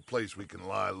told me of a place we can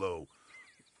lie low.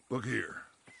 Look here.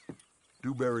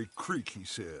 Dewberry Creek, he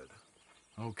said.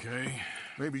 Okay.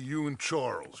 Maybe you and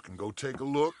Charles can go take a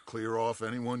look, clear off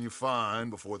anyone you find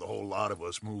before the whole lot of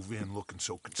us move in looking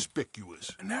so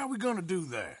conspicuous. And how we gonna do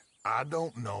that? I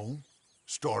don't know.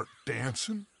 Start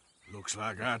dancing? Looks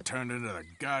like I turned into the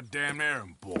goddamn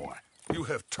errand boy. You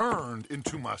have turned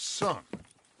into my son.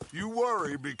 You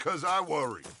worry because I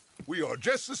worry. We are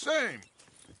just the same.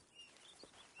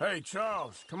 Hey,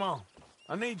 Charles, come on.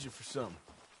 I need you for something.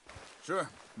 Sure,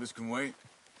 this can wait.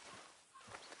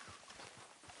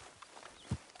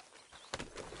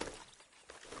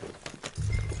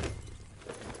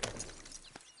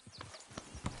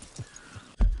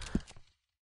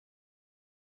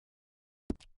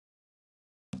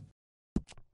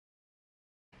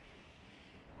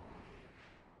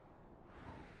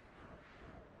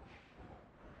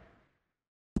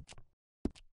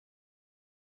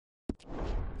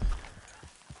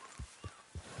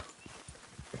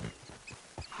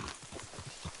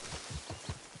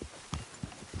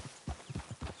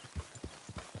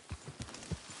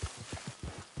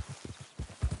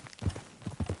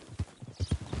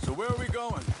 So where are we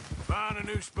going? Find a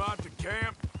new spot to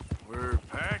camp. We're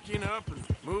packing up and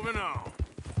moving on.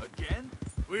 Again?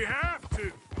 We have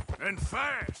to, and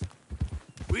fast.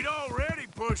 We'd already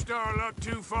pushed our luck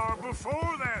too far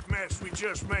before that mess we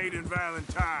just made in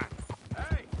Valentine.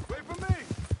 Hey, wait for me!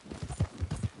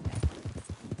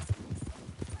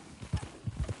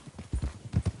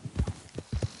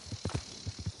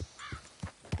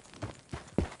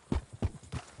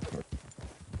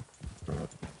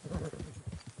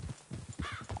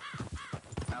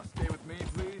 Now stay with me,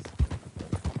 please.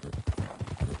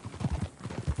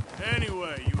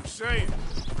 Anyway, you were saying?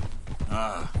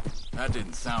 That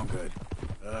didn't sound good.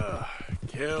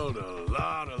 Killed a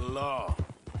lot of law.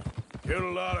 Killed a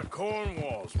lot of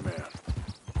Cornwall's men.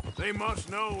 They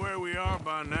must know where we are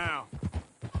by now.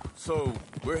 So,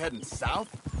 we're heading south?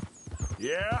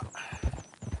 Yeah.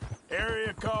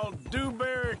 Area called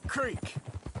Dewberry Creek.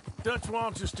 Dutch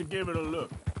wants us to give it a look.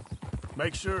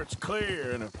 Make sure it's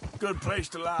clear and a good place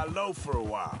to lie low for a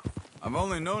while. I've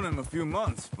only known him a few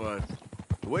months, but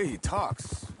the way he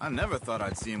talks, I never thought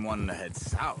I'd see him wanting to head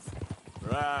south.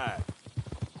 Right.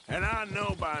 And I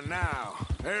know by now,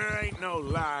 there ain't no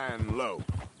lying low.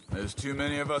 There's too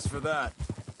many of us for that.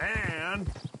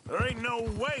 And there ain't no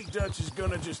way Dutch is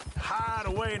gonna just hide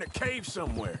away in a cave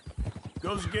somewhere.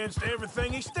 Goes against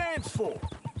everything he stands for.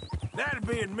 That'd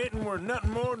be admitting we're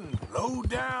nothing more than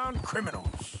low-down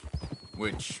criminals.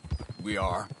 Which we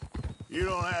are. You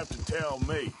don't have to tell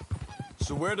me.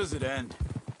 So where does it end?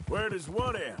 Where does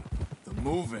what end? The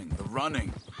moving, the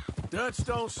running. Dutch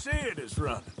don't see it as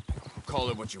running. Call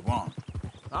it what you want.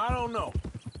 I don't know.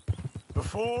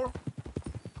 Before,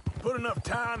 put enough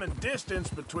time and distance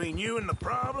between you and the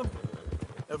problem,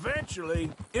 eventually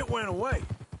it went away.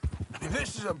 I mean,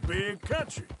 this is a big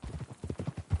country.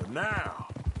 But now,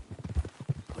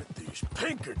 with these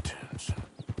Pinkertons,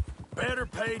 better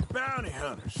paid bounty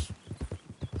hunters,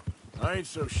 I ain't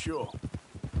so sure.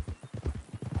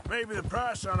 Maybe the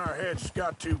price on our heads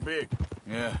got too big.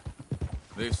 Yeah,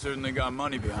 they've certainly got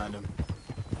money behind them.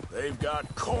 They've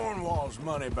got Cornwall's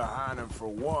money behind them for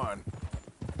one,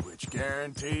 which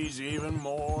guarantees even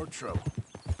more trouble.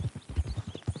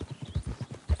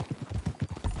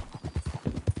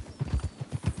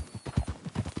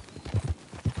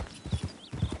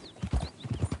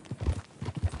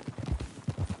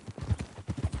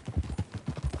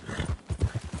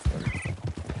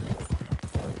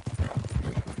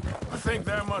 I think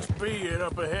that must be it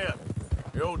up ahead.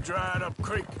 The old dried-up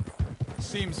creek.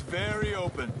 Seems very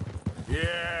open.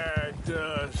 Yeah, it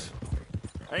does.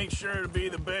 Ain't sure to be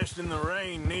the best in the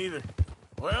rain, neither.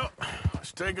 Well,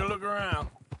 let's take a look around.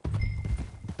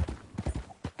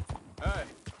 Hey,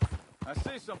 I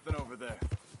see something over there.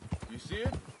 You see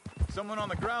it? Someone on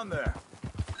the ground there.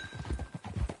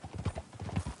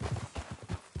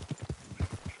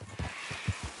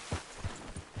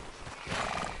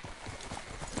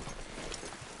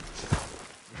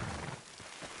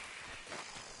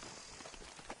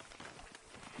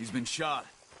 He's been shot.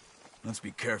 Let's be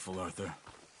careful, Arthur.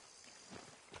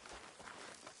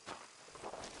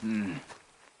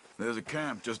 There's a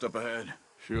camp just up ahead.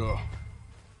 Sure.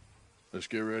 Let's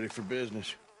get ready for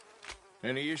business.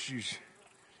 Any issues?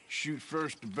 Shoot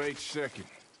first, debate second.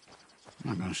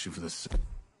 I'm not gonna shoot for this.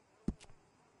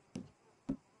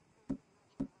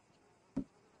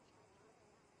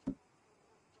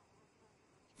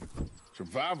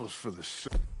 Survival's for the...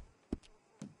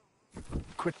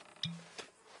 Quit.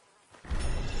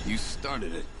 You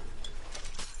started it.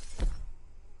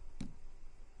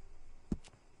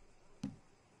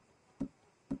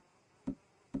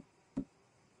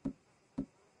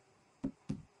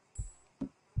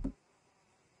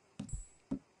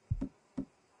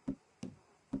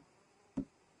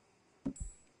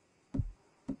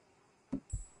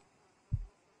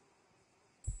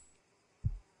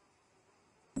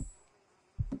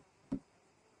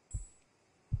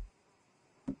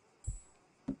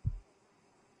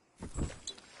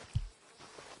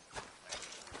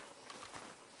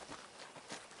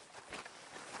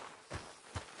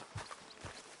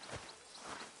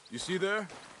 You see there?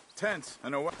 Tents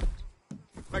and a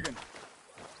wagon.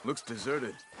 Looks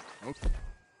deserted.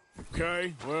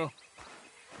 Okay, well,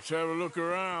 let's have a look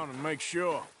around and make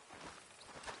sure.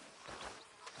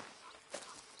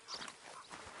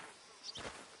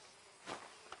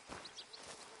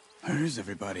 Where is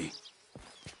everybody?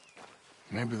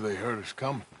 Maybe they heard us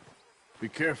coming. Be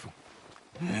careful.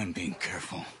 I'm being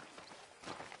careful.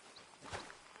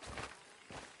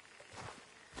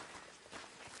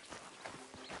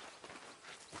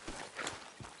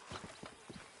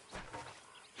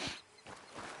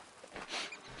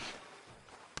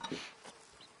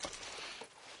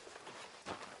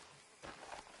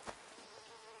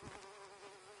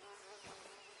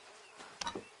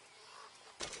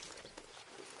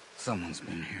 Someone's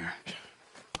been here.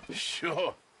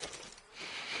 Sure.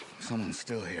 Someone's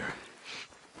still here.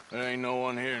 There ain't no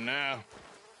one here now.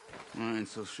 I ain't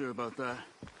so sure about that.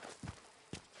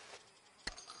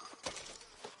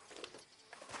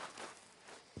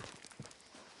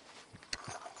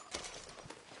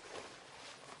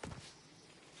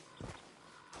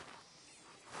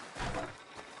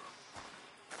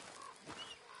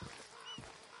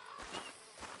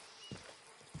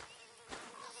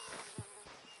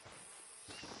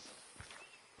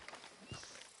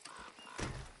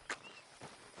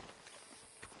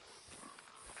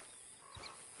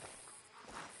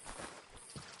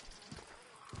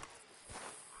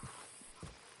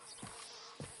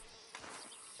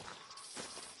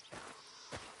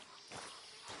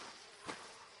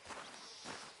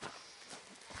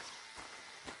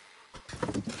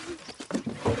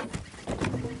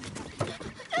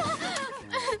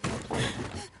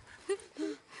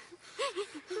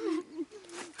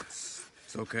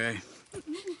 It's okay.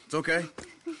 It's okay.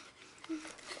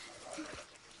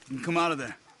 You can come out of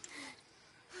there.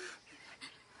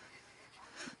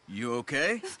 You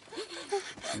okay?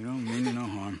 You don't mean you no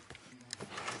harm.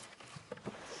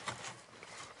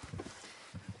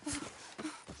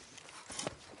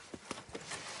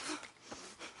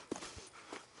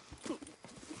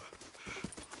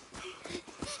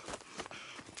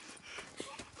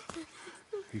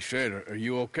 He said, are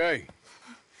you okay?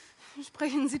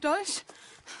 Sprechen Sie Deutsch?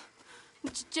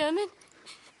 German?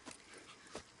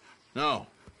 No.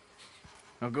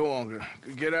 Now go on,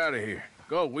 get out of here.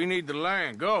 Go, we need the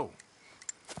land, go.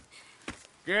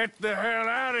 Get the hell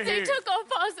out of They here! took our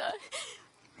father.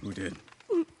 Who did?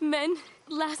 Men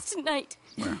last night.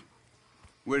 Where?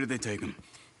 Where did they take him?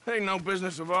 Ain't no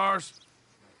business of ours.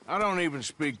 I don't even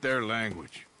speak their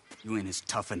language. You ain't as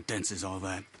tough and dense as all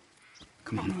that.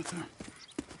 Come on, Arthur.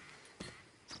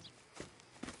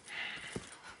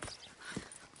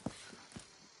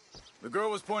 The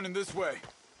girl was pointing this way.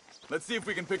 Let's see if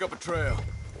we can pick up a trail.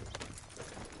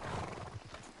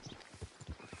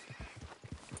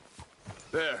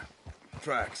 There.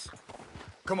 Tracks.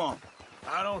 Come on.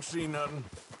 I don't see nothing.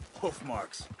 Hoof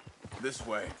marks. This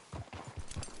way.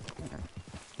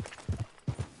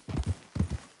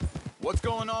 What's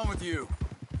going on with you?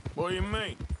 What do you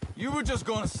mean? You were just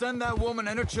gonna send that woman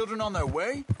and her children on their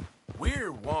way?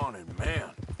 We're wanted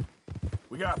men.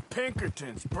 We got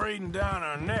Pinkertons breathing down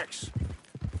our necks.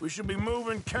 We should be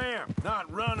moving camp,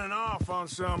 not running off on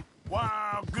some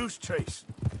wild goose chase.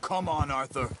 Come on,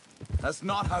 Arthur. That's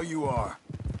not how you are.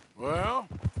 Well,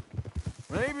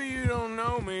 maybe you don't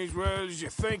know me as well as you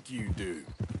think you do.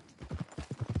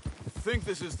 Think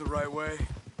this is the right way?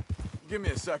 Give me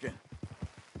a second.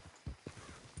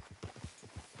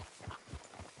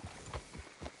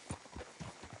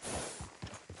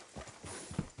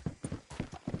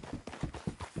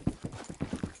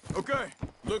 Okay,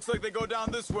 Looks like they go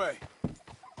down this way.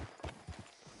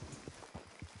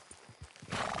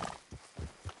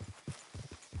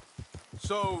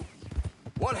 So,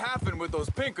 what happened with those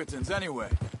Pinkertons anyway?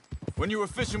 When you were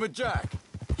fishing with Jack?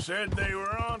 Said they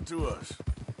were on to us.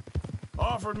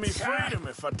 Offered me freedom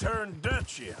if I turned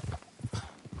Dutch yet.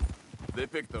 They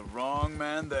picked the wrong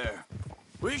man there.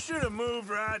 We should have moved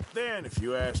right then, if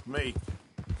you ask me.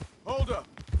 Hold up.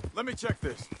 Let me check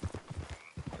this.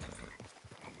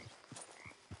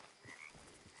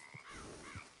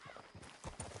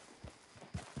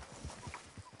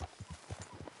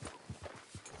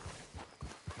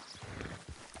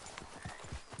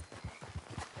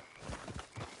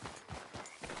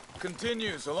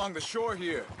 Continues along the shore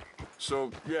here. So,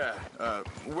 yeah,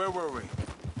 where were we?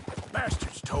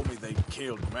 Bastards told me they'd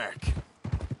killed Mac.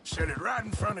 Said it right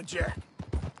in front of Jack.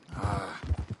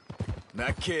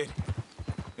 That kid.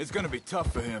 It's gonna be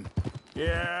tough for him.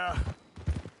 Yeah,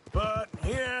 but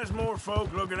he has more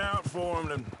folk looking out for him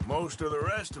than most of the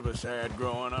rest of us had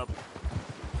growing up.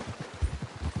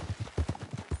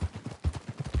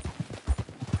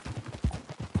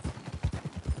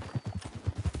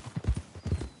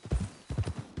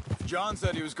 John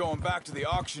said he was going back to the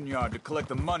auction yard to collect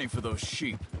the money for those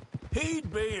sheep.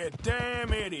 He'd be a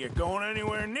damn idiot going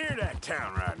anywhere near that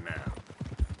town right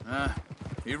now.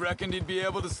 He reckoned he'd be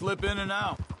able to slip in and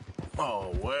out.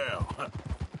 Oh, well.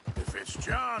 If it's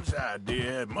John's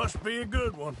idea, it must be a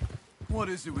good one. What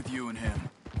is it with you and him?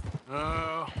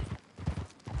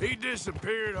 He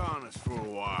disappeared on us for a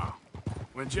while.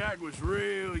 When Jack was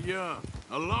real young.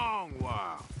 A long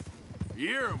while. A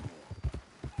year or more.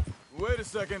 Wait a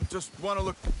second. Just want to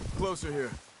look closer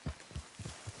here.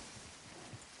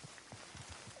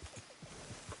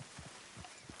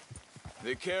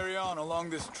 They carry on along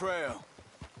this trail.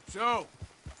 So,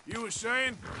 you was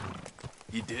saying?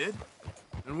 He did?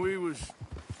 And we was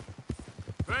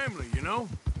family, you know?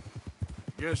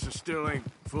 Guess I still ain't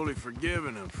fully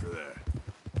forgiven him for that.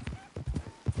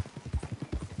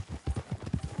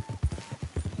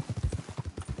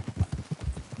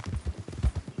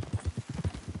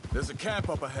 There's a camp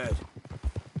up ahead.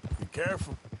 Be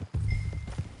careful.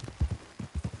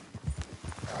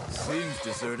 Seems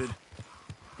deserted.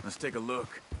 Let's take a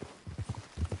look.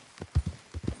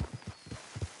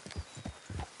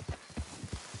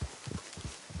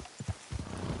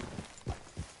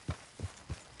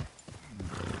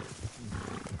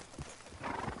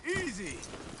 Easy!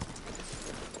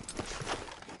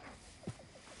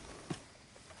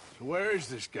 So where is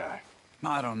this guy?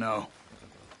 I don't know.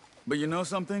 But you know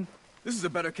something? This is a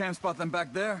better camp spot than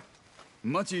back there.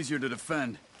 Much easier to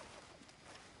defend.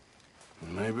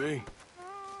 Maybe.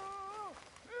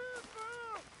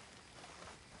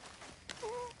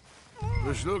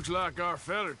 This looks like our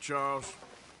feller, Charles.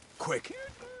 Quick,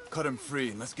 cut him free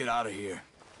and let's get out of here.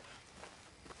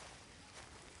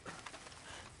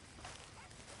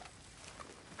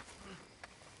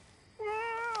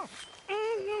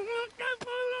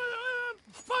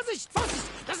 Vorsicht, Vorsicht!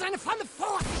 Das ist eine Falle!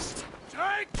 Vorsicht!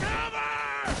 Take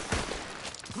cover!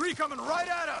 Three coming right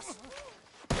at us!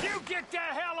 You get the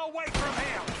hell away from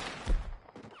him!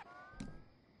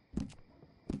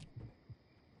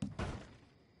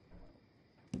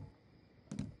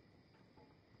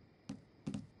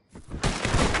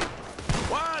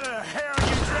 Why the hell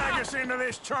you drag us into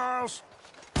this, Charles?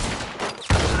 Get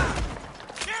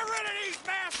rid of these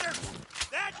bastards!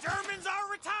 That German's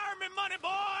our retirement money,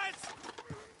 boys!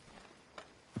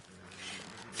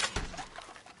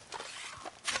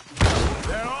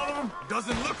 That all of them?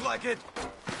 Doesn't look like it.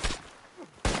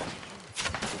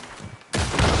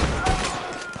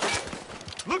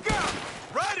 Look out!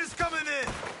 Riders coming in!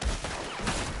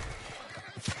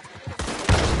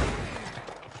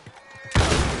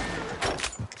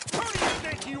 Who do you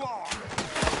think you are?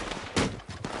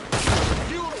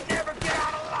 You'll never get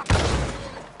out of luck!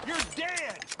 You're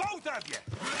dead, both of you!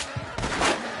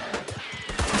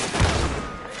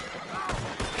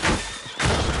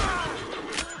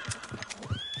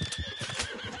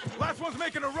 Last one's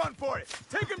making a run for it.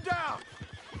 Take him down!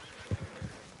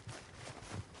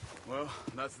 Well,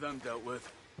 that's them dealt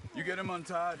with. You get him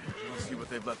untied, and we'll see what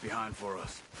they've left behind for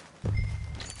us.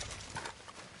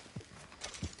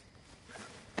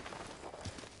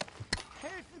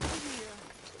 Helfen Sie mir!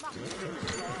 Machen Sie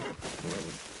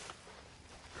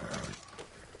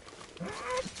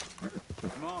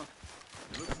Come on.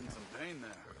 He looks in some pain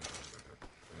there.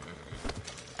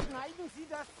 Schneiden Sie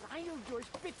das Seil durch,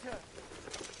 bitte!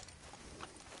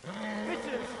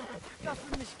 Bitte!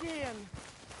 Lassen mich gehen!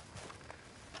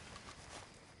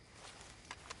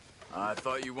 I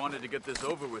thought you wanted to get this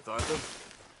over with, Arthur.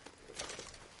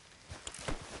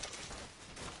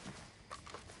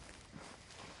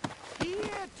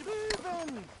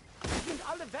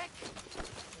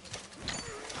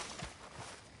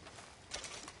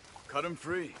 Cut him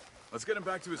free. Let's get him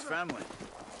back to his family.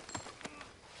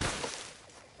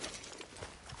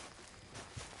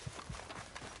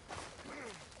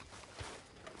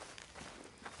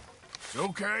 It's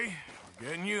okay. We're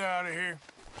getting you out of here.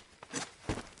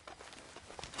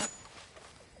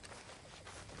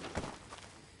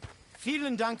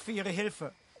 Vielen Dank für Ihre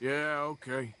Hilfe. Yeah,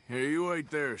 okay. Here, you wait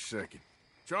there a second.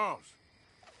 Charles,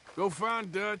 go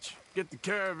find Dutch. Get the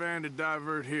caravan to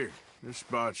divert here. This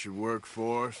spot should work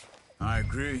for us. I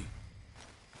agree.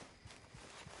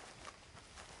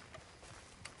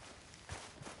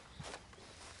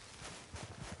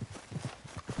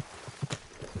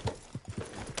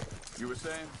 You were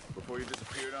saying, before you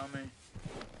disappeared on me?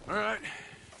 All right,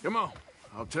 come on.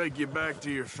 I'll take you back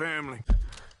to your family.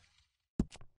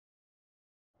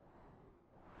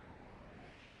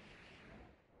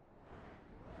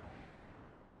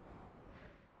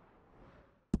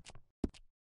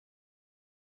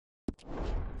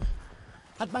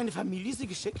 Hat meine Familie Sie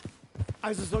geschickt?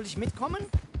 Also soll ich mitkommen?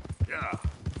 Ja.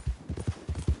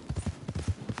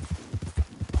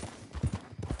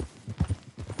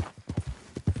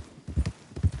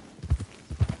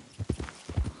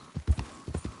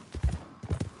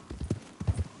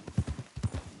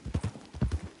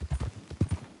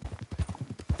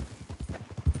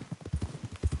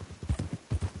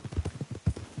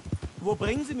 Wo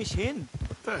bringen Sie mich hin?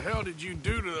 What the hell did you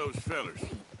do to those fellers?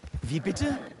 Wie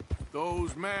bitte?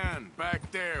 Those men back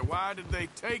there, why did they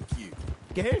take you?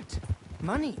 Geld.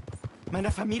 Money.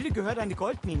 Meiner Familie gehört eine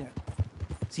Goldmine.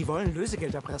 Sie wollen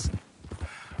Lösegeld erpressen.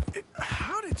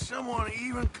 How did someone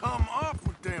even come up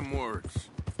with them words?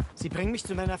 Sie bringen mich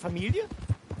zu meiner Familie?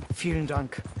 Vielen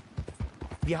Dank.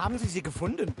 Wie haben Sie sie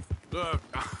gefunden? Look,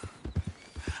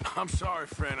 I'm sorry,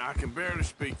 friend. I can barely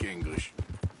speak English.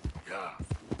 God.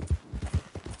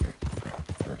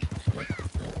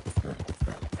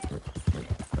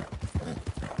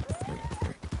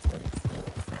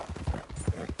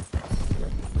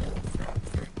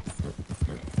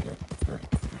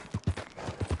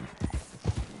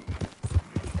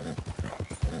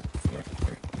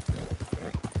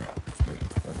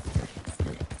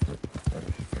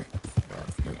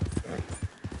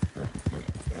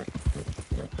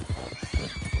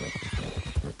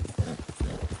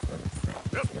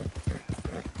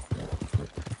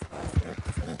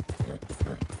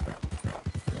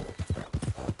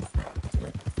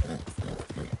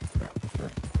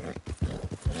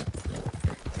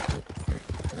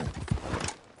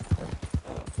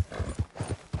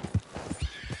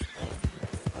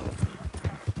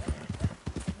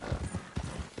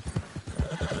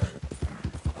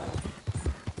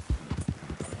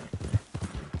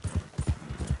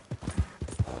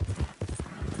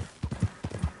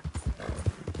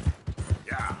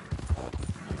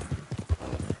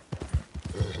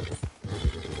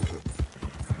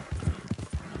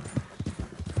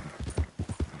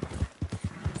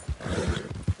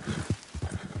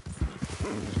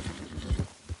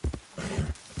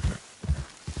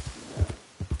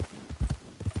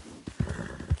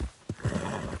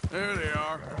 There they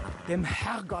are. Dem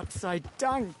Herrgott sei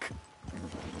Dank.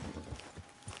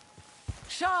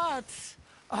 Schatz!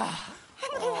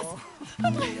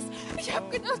 Andreas, ich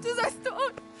hab gedacht, du seist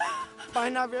tot.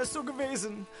 Beinahe wärst du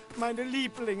gewesen. Meine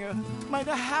Lieblinge.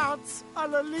 Meine Herz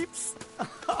allerliebsten.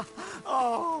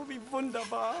 Oh, wie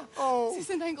wunderbar. Oh. Sie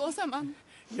sind ein großer Mann.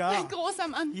 Ja. Ein großer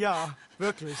Mann. Ja,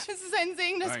 wirklich. Es ist ein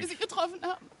Segen, dass wir Sie getroffen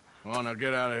haben. Come on, now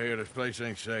get out of here. This place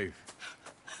ain't safe.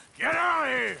 Get out of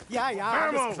here! Ja, ja,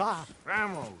 alles klar.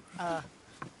 Vamos!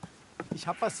 Ich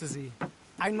hab was für Sie.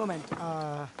 Einen Moment.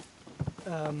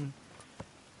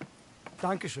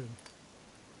 Dankeschön.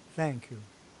 Thank you.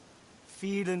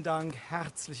 Vielen Dank,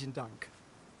 herzlichen Dank.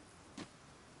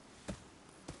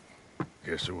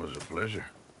 Guess it was a pleasure.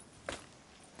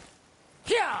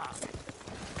 Ja!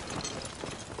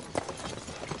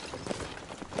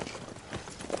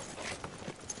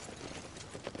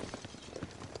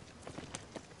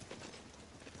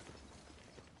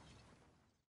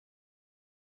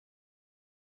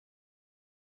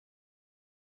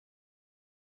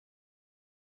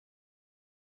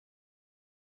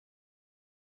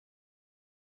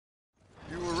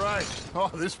 You were right. Oh,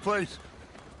 this place.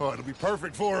 Oh, it'll be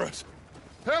perfect for us.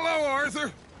 Hello, Arthur.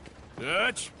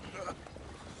 Dutch?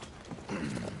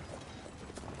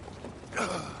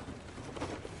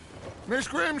 Miss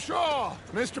Grimshaw,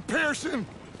 Mr. Pearson,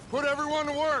 put everyone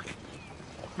to work.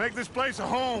 Make this place a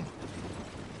home.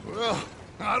 Well,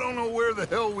 I don't know where the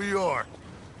hell we are,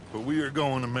 but we are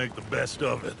going to make the best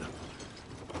of it.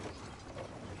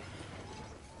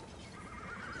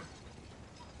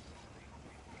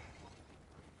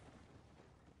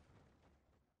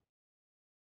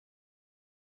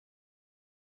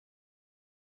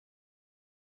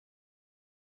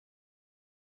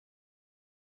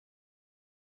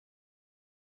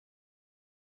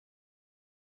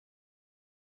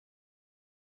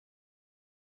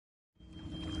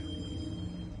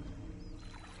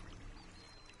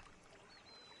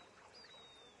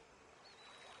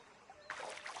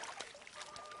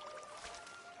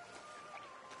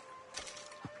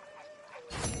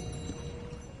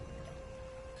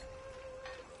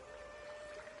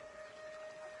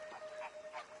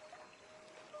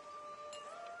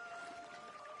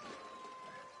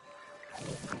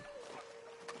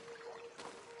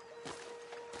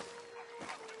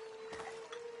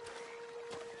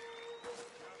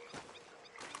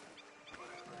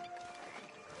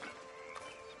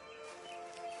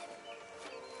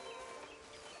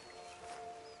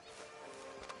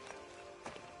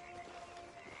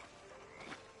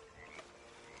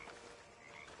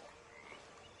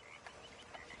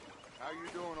 How you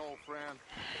doing, old friend?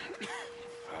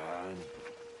 Fine.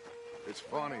 It's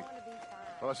funny,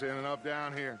 us ending up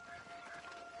down here.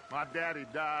 My daddy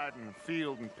died in a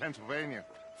field in Pennsylvania,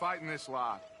 fighting this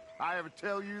lot. I ever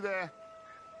tell you that?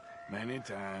 Many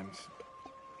times.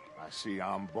 I see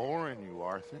I'm boring you,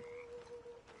 Arthur.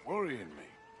 Worrying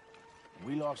me.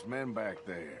 We lost men back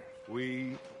there.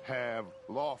 We have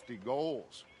lofty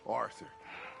goals, Arthur.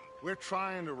 We're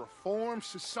trying to reform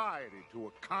society to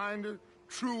a kinder,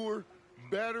 truer,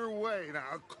 better way. Now,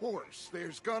 of course,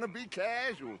 there's gonna be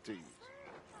casualties.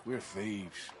 We're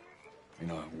thieves. In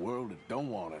a world that don't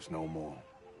want us no more.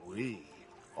 We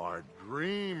are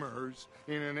dreamers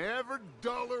in an ever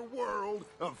duller world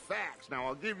of facts. Now,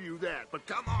 I'll give you that, but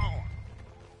come on.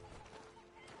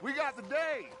 We got the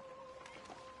day.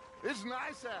 It's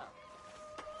nice out.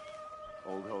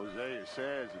 Old Hosea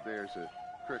says that there's a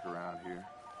creek around here.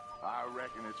 I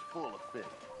reckon it's full of fish.